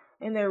out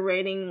and their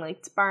rating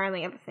like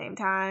spiraling at the same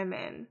time.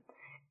 And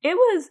it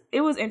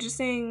was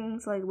interesting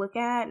to like look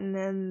at, and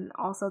then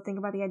also think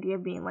about the idea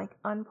of being like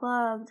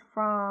unplugged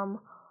from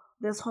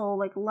this whole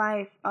like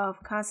life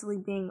of constantly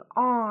being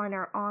on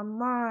or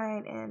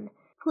online and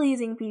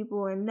pleasing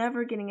people and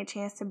never getting a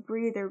chance to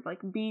breathe or like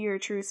be your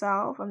true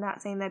self. I'm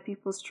not saying that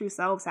people's true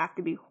selves have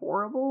to be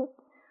horrible,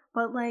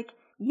 but like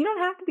you don't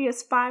have to be a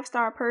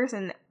 5-star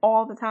person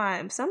all the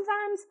time.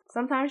 Sometimes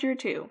you're a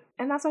 2,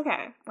 and that's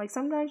okay. Like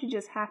sometimes you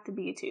just have to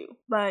be a 2.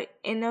 But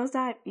in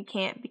Nosedive, you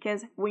can't,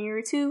 because when you're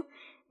a 2,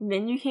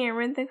 then you can't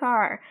rent the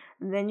car,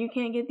 then you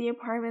can't get the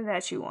apartment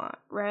that you want,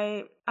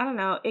 right? I don't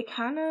know, it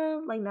kind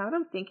of, like, now that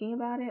I'm thinking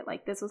about it,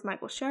 like, this was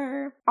Michael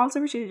Schur,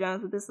 also Rashida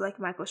Jones, but this is, like,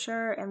 Michael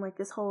Schur, and, like,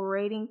 this whole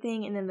rating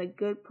thing, and then the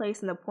good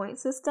place and the point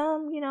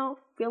system, you know,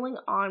 feeling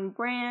on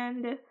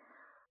brand,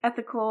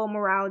 ethical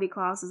morality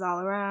clauses all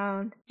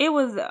around. It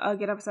was a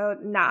good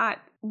episode, not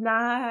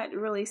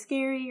really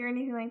scary or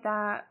anything like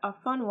that. A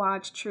fun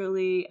watch,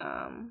 truly.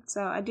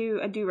 So I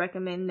do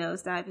recommend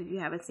Nosedive if you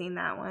haven't seen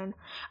that one.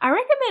 I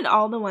recommend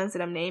all the ones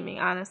that I'm naming,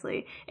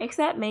 honestly,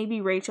 except maybe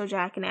Rachel,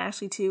 Jack, and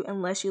Ashley too,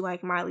 unless you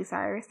like Miley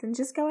Cyrus. Then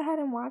just go ahead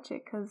and watch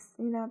it, because,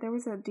 you know, there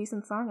was a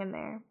decent song in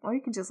there. Or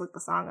you can just look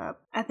the song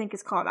up. I think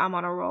it's called I'm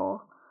on a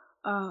Roll.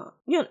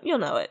 You'll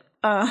know it.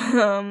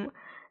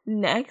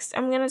 Next,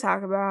 I'm going to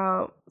talk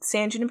about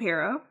San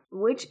Junipero,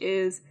 which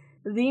is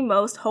the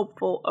most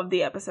hopeful of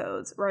the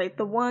episodes, right?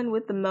 The one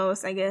with the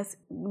most, I guess,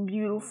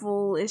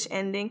 beautiful-ish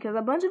ending, because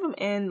a bunch of them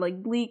end,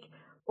 like, bleak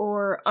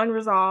or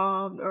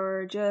unresolved,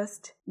 or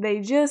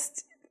they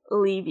just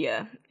leave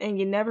you, and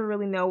you never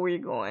really know where you're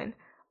going.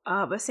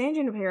 But San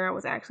Junipero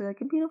was actually,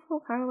 like, a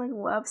beautiful kind of, like,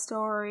 love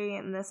story,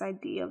 and this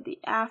idea of the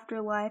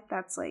afterlife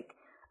that's, like,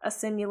 a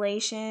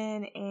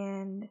simulation.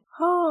 And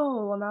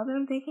well, now that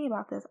I'm thinking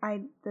about this,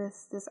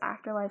 this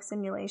afterlife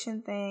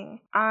simulation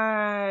thing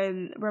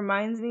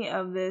reminds me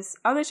of this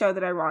other show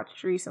that I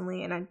watched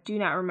recently, and I do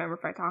not remember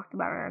if I talked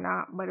about it or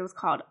not, but it was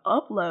called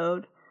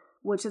Upload,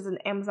 which is an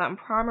Amazon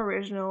Prime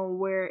original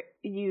where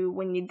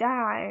when you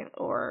die,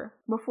 or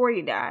before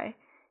you die,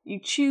 you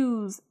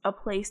choose a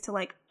place to,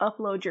 like,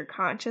 upload your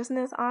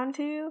consciousness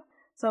onto.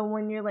 So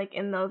when you're, like,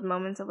 in those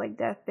moments of, like,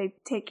 death, they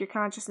take your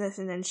consciousness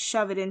and then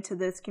shove it into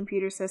this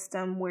computer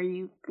system where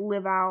you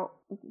live out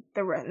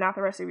not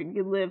the rest of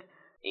you live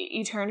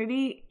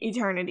eternity.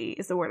 Eternity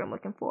is the word I'm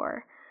looking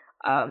for.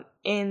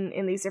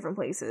 In these different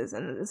places.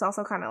 And it's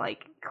also kind of,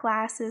 like,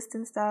 classist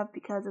and stuff,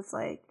 because it's,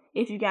 like,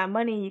 if you got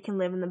money, you can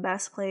live in the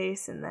best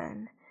place, and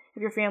then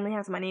if your family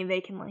has money,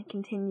 they can, like,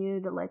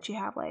 continue to let you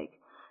have, like,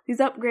 these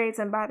upgrades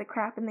and buy the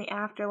crap in the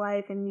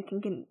afterlife, and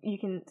you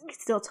can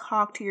still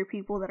talk to your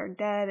people that are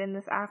dead in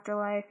this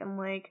afterlife, and,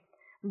 like,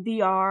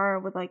 VR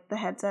with, like, the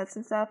headsets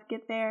and stuff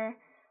get there.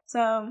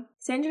 So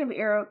San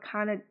Junipero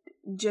kind of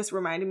just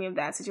reminded me of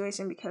that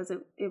situation, because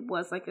it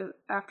was like an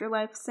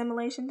afterlife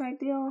simulation type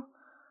deal.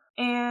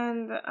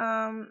 And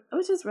it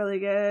was just really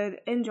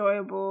good,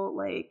 enjoyable,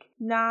 like,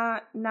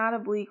 not a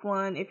bleak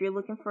one. If you're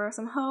looking for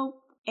some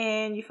hope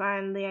and you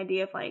find the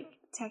idea of, like,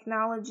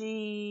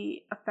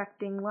 technology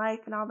affecting life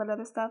and all that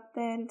other stuff,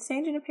 then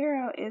San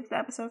Junipero is the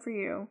episode for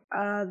you.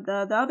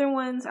 The other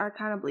ones are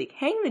kind of bleak.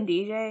 Hang the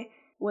DJ,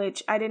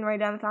 which I didn't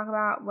write down to talk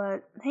about,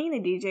 but Hang the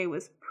DJ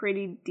was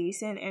pretty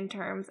decent in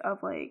terms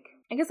of, like,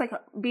 I guess, like,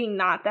 being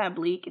not that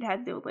bleak. It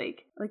had to do with,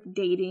 like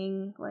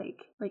dating,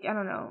 like I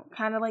don't know,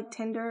 kind of like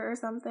Tinder or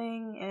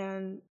something,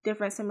 and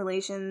different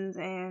simulations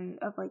and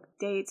of, like,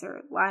 dates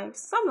or lives,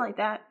 something like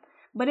that.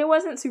 But it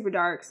wasn't super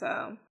dark,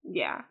 so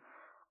yeah.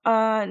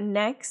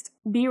 Next,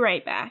 Be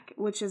Right Back,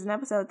 which is an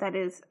episode that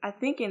is, I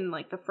think, in,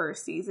 like, the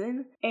first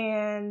season,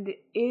 and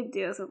it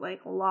deals with,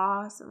 like,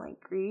 loss and, like,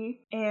 grief,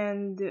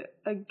 and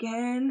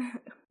again,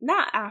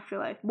 not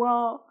afterlife,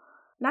 well,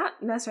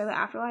 not necessarily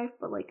afterlife,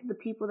 but, like, the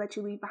people that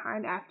you leave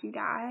behind after you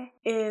die.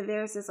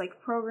 There's this,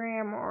 like,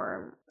 program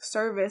or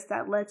service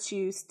that lets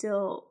you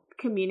still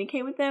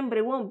communicate with them, but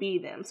it won't be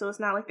them, so it's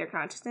not like their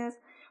consciousness.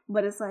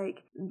 But it's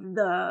like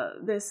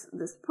this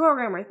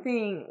program or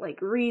thing,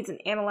 like, reads and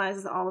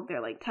analyzes all of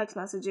their, like, text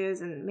messages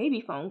and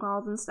maybe phone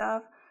calls and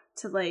stuff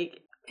to,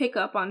 like, pick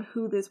up on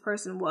who this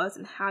person was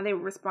and how they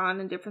would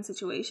respond in different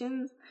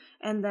situations.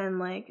 And then,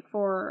 like,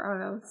 for, I don't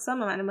know,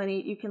 some amount of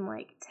money, you can,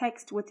 like,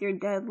 text with your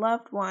dead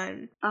loved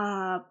one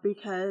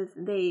because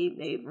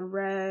they've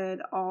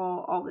read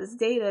all this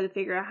data to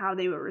figure out how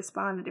they would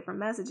respond to different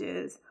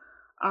messages.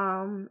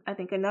 I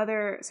think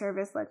another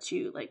service lets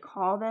you, like,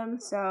 call them,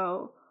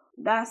 so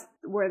that's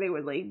where they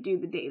would, like, do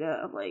the data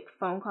of, like,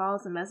 phone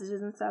calls and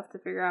messages and stuff to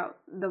figure out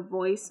the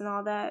voice and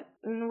all that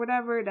and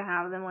whatever, to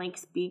have them, like,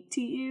 speak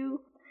to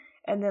you.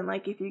 And then,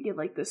 like, if you get,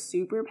 like, the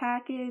super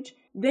package,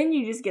 then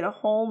you just get a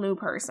whole new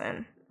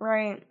person,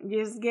 right?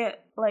 You just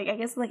get, like, I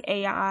guess, like,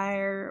 AI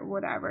or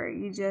whatever.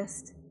 You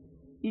just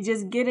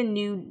get a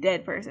new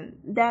dead person.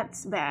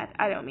 That's bad.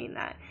 I don't mean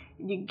that.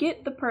 You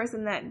get the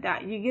person that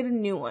died. You get a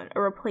new one, a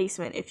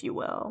replacement, if you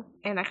will.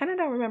 And I kind of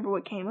don't remember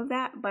what came of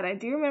that, but I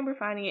do remember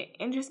finding it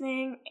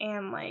interesting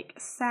and, like,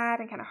 sad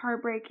and kind of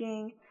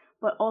heartbreaking,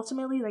 but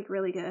ultimately, like,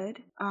 really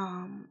good.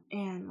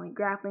 And, like,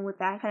 grappling with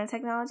that kind of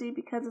technology,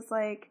 because it's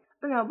like,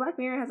 I don't know, Black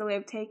Mirror has a way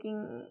of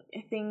taking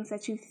things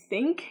that you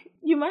think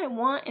you might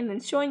want and then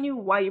showing you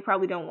why you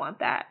probably don't want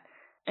that.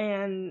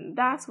 And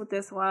that's what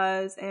this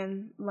was,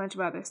 and a bunch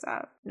of other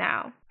stuff.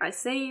 Now, I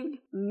saved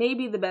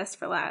maybe the best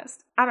for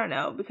last. I don't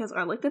know, because when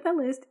I looked at that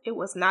list, it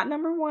was not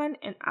number one,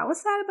 and I was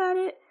sad about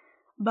it.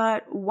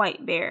 But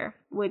White Bear,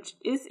 which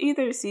is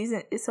either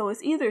season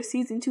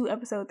 2,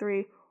 episode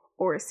 3,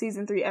 or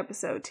season 3,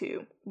 episode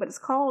 2. But it's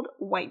called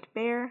White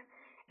Bear,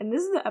 And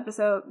this is the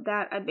episode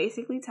that I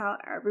basically tell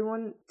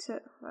everyone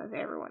to, I say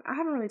everyone, I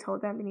haven't really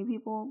told that many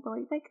people,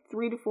 but like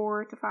 3 to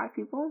 4 to 5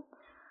 people.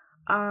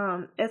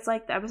 It's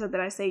like the episode that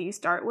I say you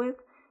start with,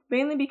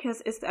 mainly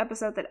because it's the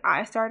episode that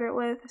I started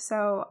with.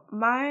 So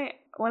one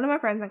of my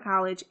friends in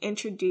college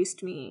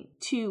introduced me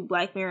to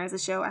Black Mirror as a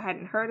show. I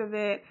hadn't heard of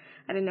it.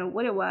 I didn't know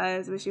what it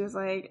was, but she was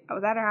like, I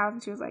was at her house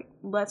and she was like,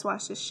 let's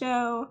watch this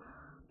show.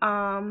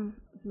 And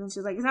then she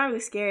was like, it's not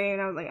really scary.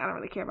 And I was like, I don't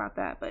really care about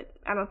that, but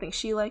I don't think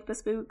she liked the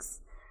spooks.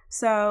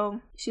 So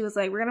she was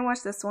like, we're going to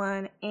watch this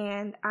one.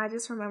 And I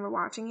just remember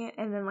watching it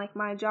and then like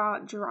my jaw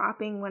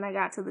dropping when I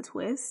got to the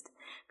twist.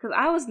 Because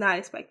I was not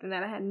expecting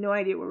that. I had no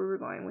idea where we were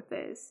going with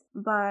this.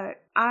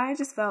 But I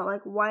just felt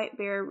like White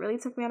Bear really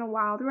took me on a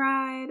wild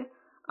ride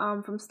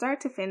from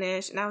start to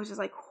finish. And I was just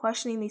like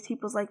questioning these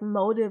people's like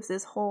motives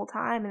this whole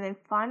time. And then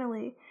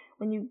finally,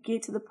 when you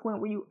get to the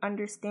point where you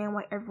understand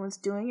why everyone's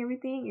doing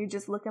everything, you're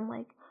just looking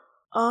like,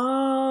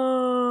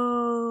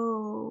 oh,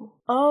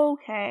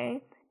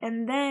 okay.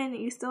 And then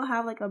you still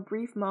have like a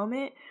brief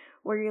moment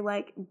where you're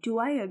like, do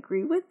I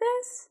agree with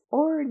this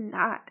or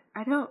not?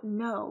 I don't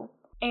know.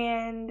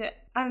 And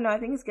I don't know, I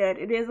think it's good.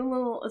 It's a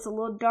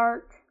little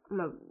dark.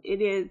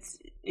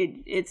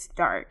 It's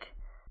dark.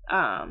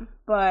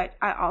 But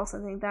I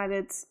also think that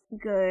it's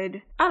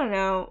good. I don't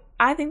know.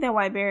 I think that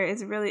White Bear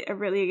is a really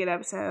good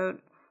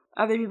episode.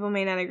 Other people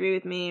may not agree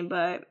with me,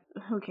 but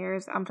who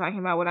cares? I'm talking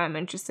about what I'm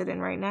interested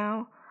in right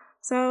now.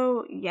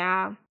 So,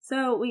 yeah.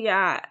 So, what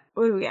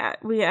do we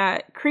got? We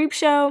got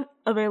Creepshow,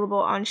 available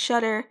on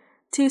Shudder.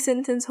 2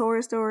 Sentence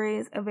Horror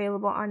Stories,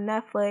 available on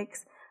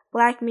Netflix.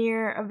 Black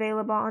Mirror,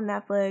 available on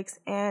Netflix.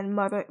 And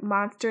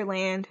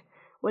Monsterland,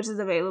 which is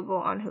available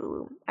on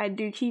Hulu. I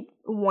do keep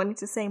wanting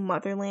to say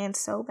Motherland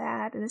so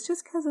bad, and it's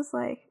just because it's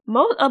like,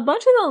 a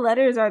bunch of the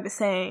letters are the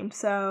same,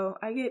 so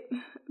I get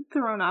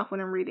thrown off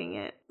when I'm reading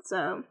it.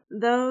 So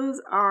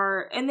those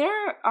are, and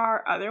there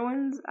are other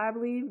ones, I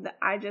believe, that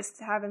I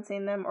just haven't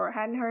seen them or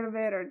hadn't heard of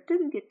it or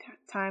didn't get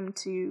time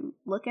to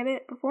look at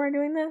it before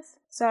doing this.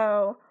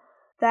 So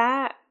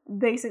that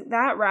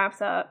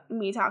wraps up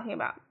me talking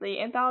about the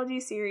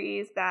anthology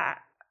series that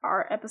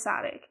are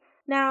episodic.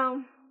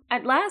 Now,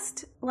 at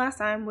last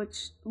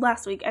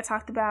week, I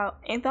talked about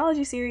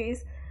anthology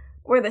series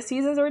where the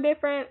seasons were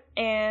different,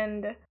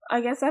 and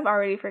I guess I've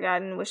already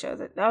forgotten what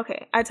shows it.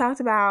 Okay, I talked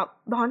about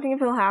The Haunting of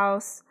Hill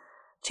House,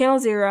 Channel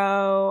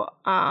Zero,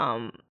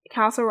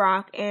 Castle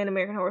Rock, and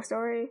American Horror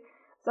Story.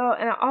 So,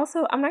 and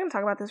I'm not going to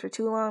talk about this for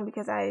too long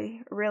because I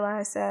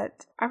realized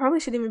that I probably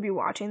shouldn't even be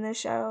watching this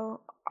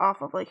show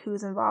off of like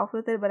who's involved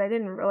with it, but I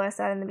didn't realize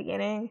that in the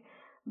beginning.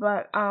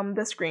 But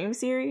the Scream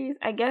series,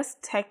 I guess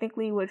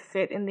technically would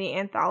fit in the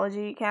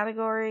anthology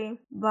category,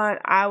 but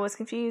I was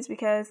confused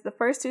because the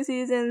first 2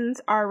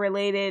 seasons are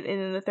related, and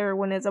then the third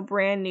one is a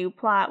brand new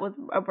plot with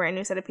a brand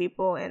new set of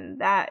people,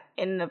 and that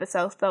in and of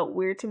itself felt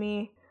weird to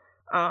me.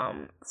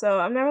 So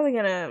I'm not really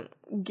gonna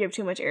give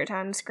too much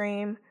airtime to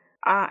Scream.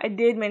 I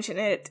did mention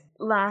it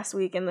last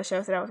week in the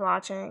shows that I was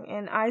watching,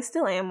 and I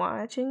still am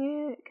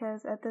watching it,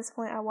 because at this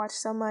point I watched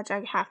so much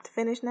I have to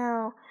finish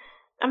now.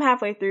 I'm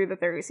halfway through the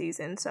 3rd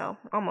season, so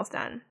almost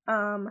done.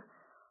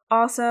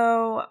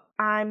 Also,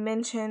 I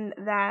mentioned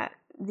that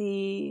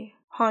the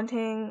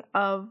Haunting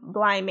of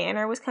Bly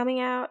Manor was coming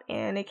out,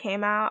 and it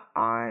came out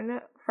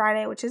on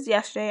Friday, which is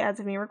yesterday as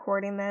of me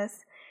recording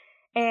this.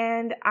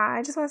 And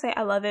I just want to say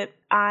I love it.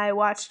 I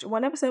watched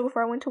 1 episode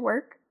before I went to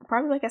work,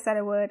 probably like I said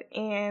I would,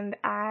 and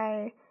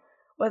I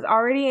was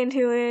already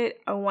into it.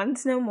 I wanted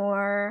to know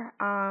more.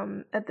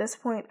 At this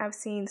point, I've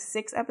seen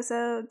 6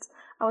 episodes.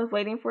 I was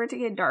waiting for it to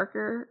get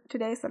darker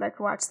today so that I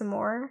could watch some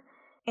more.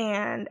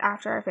 And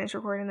after I finish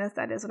recording this,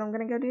 that is what I'm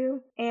going to go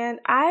do. And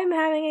I'm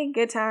having a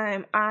good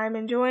time. I'm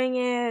enjoying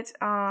it.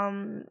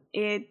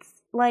 It's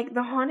like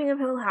The Haunting of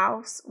Hill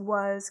House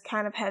was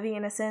kind of heavy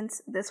in a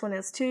sense. This one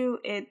is too.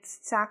 It's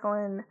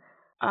tackling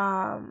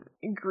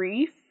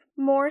grief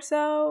more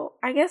so.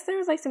 I guess there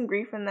was like some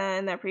grief in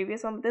that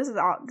previous one, but this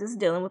is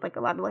dealing with like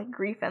a lot of like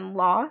grief and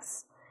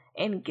loss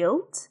and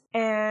guilt,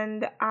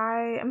 and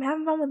I am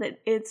having fun with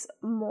it. It's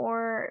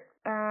more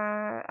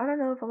I don't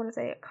know if I want to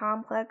say a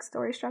complex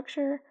story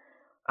structure,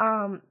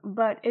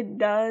 but it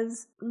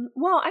does,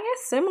 well, I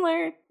guess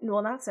similar,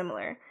 well, not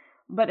similar,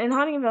 but in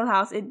Haunting of Hill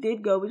House it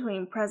did go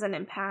between present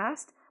and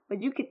past,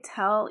 but you could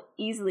tell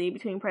easily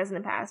between present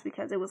and past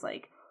because it was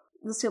like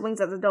the siblings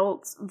as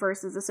adults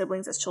versus the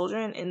siblings as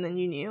children, and then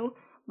you knew.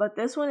 But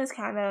this one is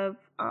kind of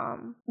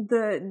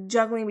the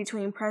juggling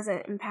between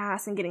present and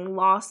past and getting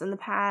lost in the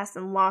past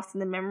and lost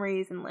in the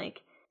memories and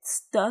like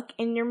stuck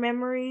in your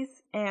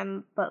memories,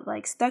 but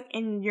like stuck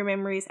in your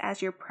memories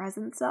as your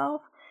present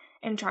self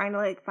and trying to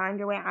like find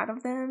your way out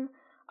of them,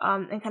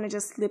 and kind of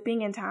just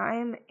slipping in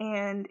time.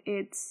 And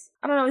it's,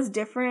 I don't know, it's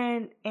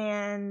different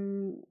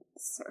and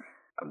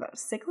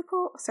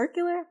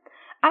circular,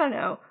 I don't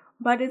know.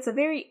 But it's a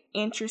very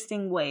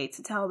interesting way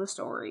to tell the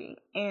story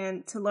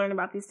and to learn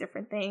about these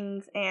different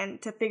things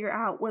and to figure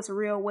out what's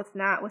real, what's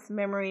not, what's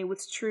memory,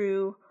 what's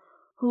true,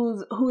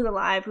 who's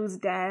alive, who's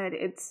dead.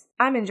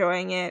 I'm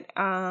enjoying it.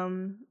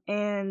 And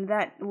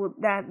that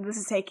this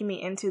is taking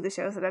me into the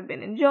shows that I've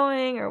been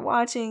enjoying or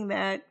watching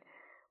that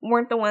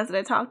weren't the ones that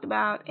I talked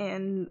about.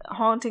 And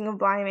Haunting of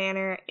Bly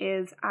Manor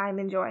I'm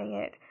enjoying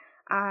it.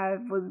 I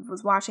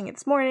was watching it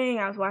this morning.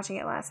 I was watching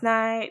it last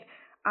night.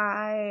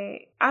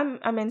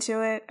 I'm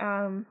into it.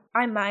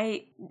 I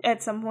might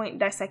at some point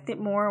dissect it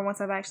more once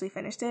I've actually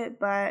finished it,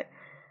 but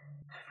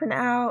for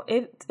now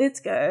it's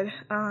good.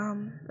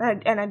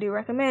 I do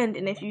recommend.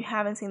 And if you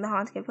haven't seen The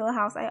Haunting of Hill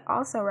House, I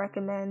also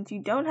recommend.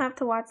 You don't have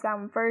to watch that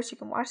one first. You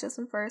can watch this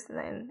one first and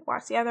then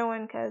watch the other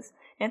one, because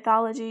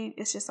Anthology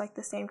is just like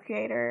the same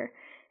creator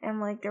and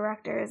like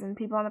directors and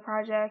people on the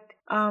project.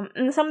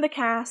 And some of the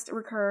cast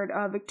recurred.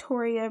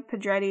 Victoria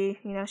Pedretti,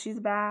 she's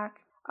back.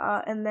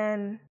 And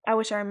then I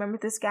wish I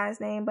remembered this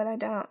guy's name, but I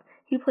don't.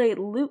 He played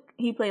Luke.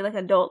 He played like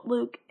adult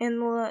Luke in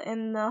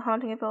the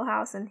Haunting of Hill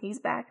House, and he's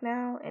back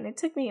now. And it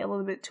took me a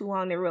little bit too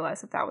long to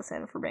realize that was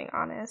him, for being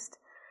honest.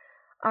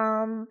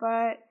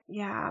 But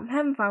yeah, I'm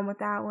having fun with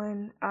that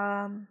one.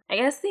 I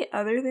guess the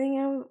other thing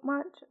I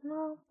watched,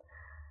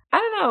 I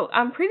don't know.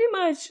 I pretty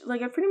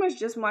much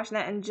just watching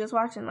that and just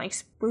watching like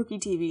spooky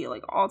TV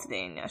like all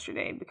today and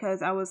yesterday,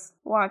 because I was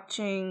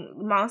watching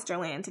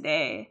Monsterland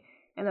today.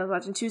 And I was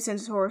watching Two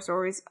Senses Horror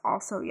Stories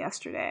also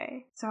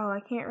yesterday. So I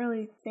can't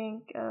really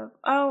think of...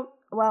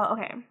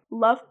 okay.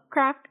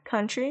 Lovecraft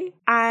Country.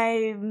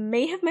 I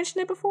may have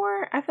mentioned it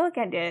before. I feel like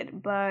I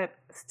did. But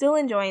still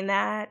enjoying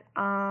that.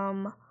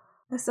 I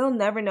still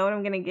never know what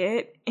I'm going to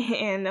get.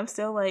 And I'm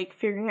still like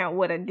figuring out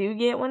what I do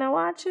get when I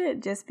watch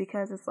it. Just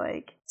because it's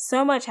like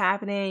so much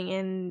happening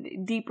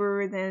and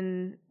deeper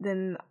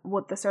than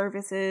what the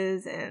surface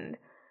is. And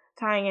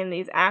tying in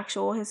these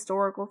actual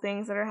historical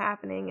things that are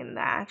happening and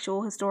the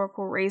actual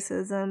historical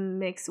racism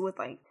mixed with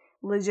like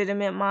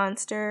legitimate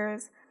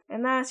monsters.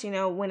 And that's,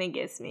 when it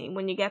gets me.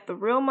 When you get the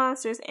real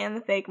monsters and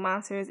the fake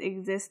monsters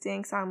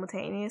existing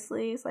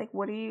simultaneously, it's like,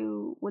 what do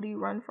you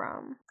run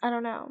from? I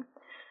don't know.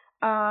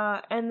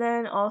 And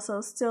then also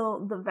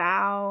still The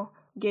Vow,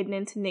 getting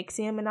into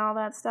NXIVM and all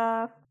that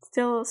stuff.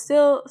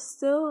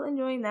 Still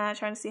enjoying that,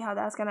 trying to see how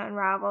that's gonna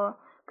unravel.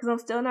 Because I'm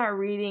still not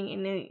reading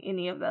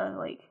any of the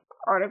like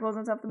articles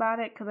and stuff about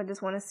it, because I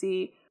just want to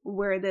see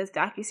where this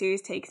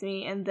docuseries takes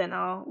me, and then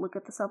I'll look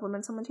at the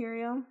supplemental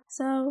material.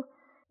 So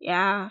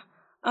yeah,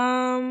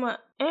 and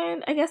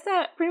I guess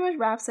that pretty much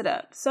wraps it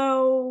up.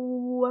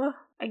 So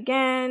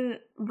again,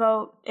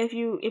 vote if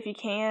you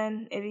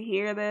can. If you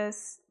hear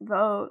this,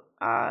 vote.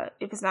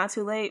 If it's not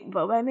too late,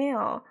 vote by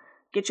mail.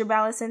 Get your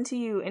ballot sent to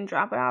you and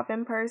drop it off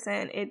in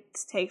person.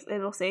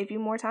 It'll save you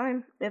more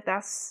time.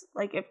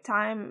 If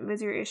time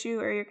is your issue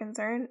or your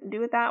concern,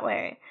 do it that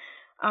way.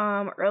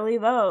 Early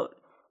vote.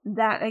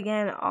 That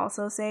again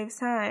also saves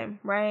time,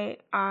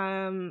 right?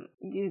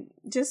 You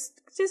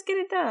just get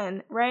it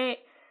done, right?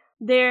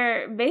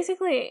 There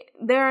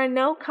are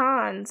no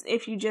cons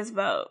if you just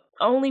vote.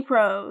 Only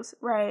pros,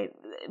 right?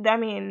 I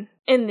mean,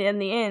 in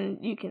the end,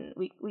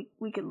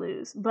 we could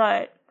lose,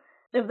 but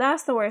if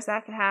that's the worst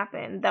that could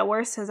happen, that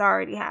worst has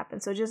already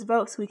happened. So just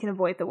vote so we can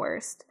avoid the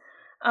worst.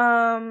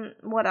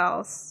 What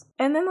else?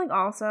 And then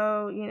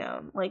also,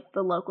 like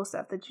the local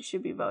stuff that you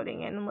should be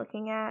voting in and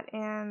looking at.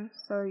 And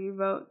so you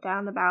vote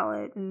down the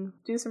ballot and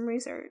do some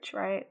research,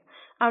 right?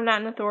 I'm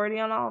not an authority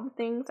on all the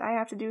things. I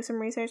have to do some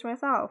research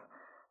myself,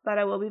 but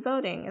I will be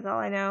voting is all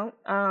I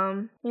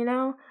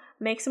know.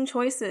 Make some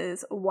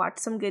choices, watch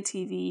some good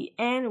TV,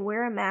 and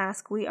wear a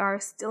mask. We are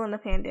still in a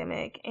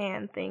pandemic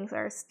and things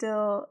are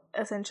still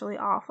essentially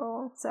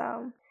awful.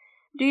 So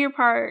do your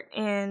part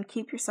and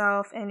keep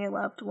yourself and your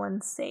loved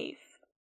ones safe.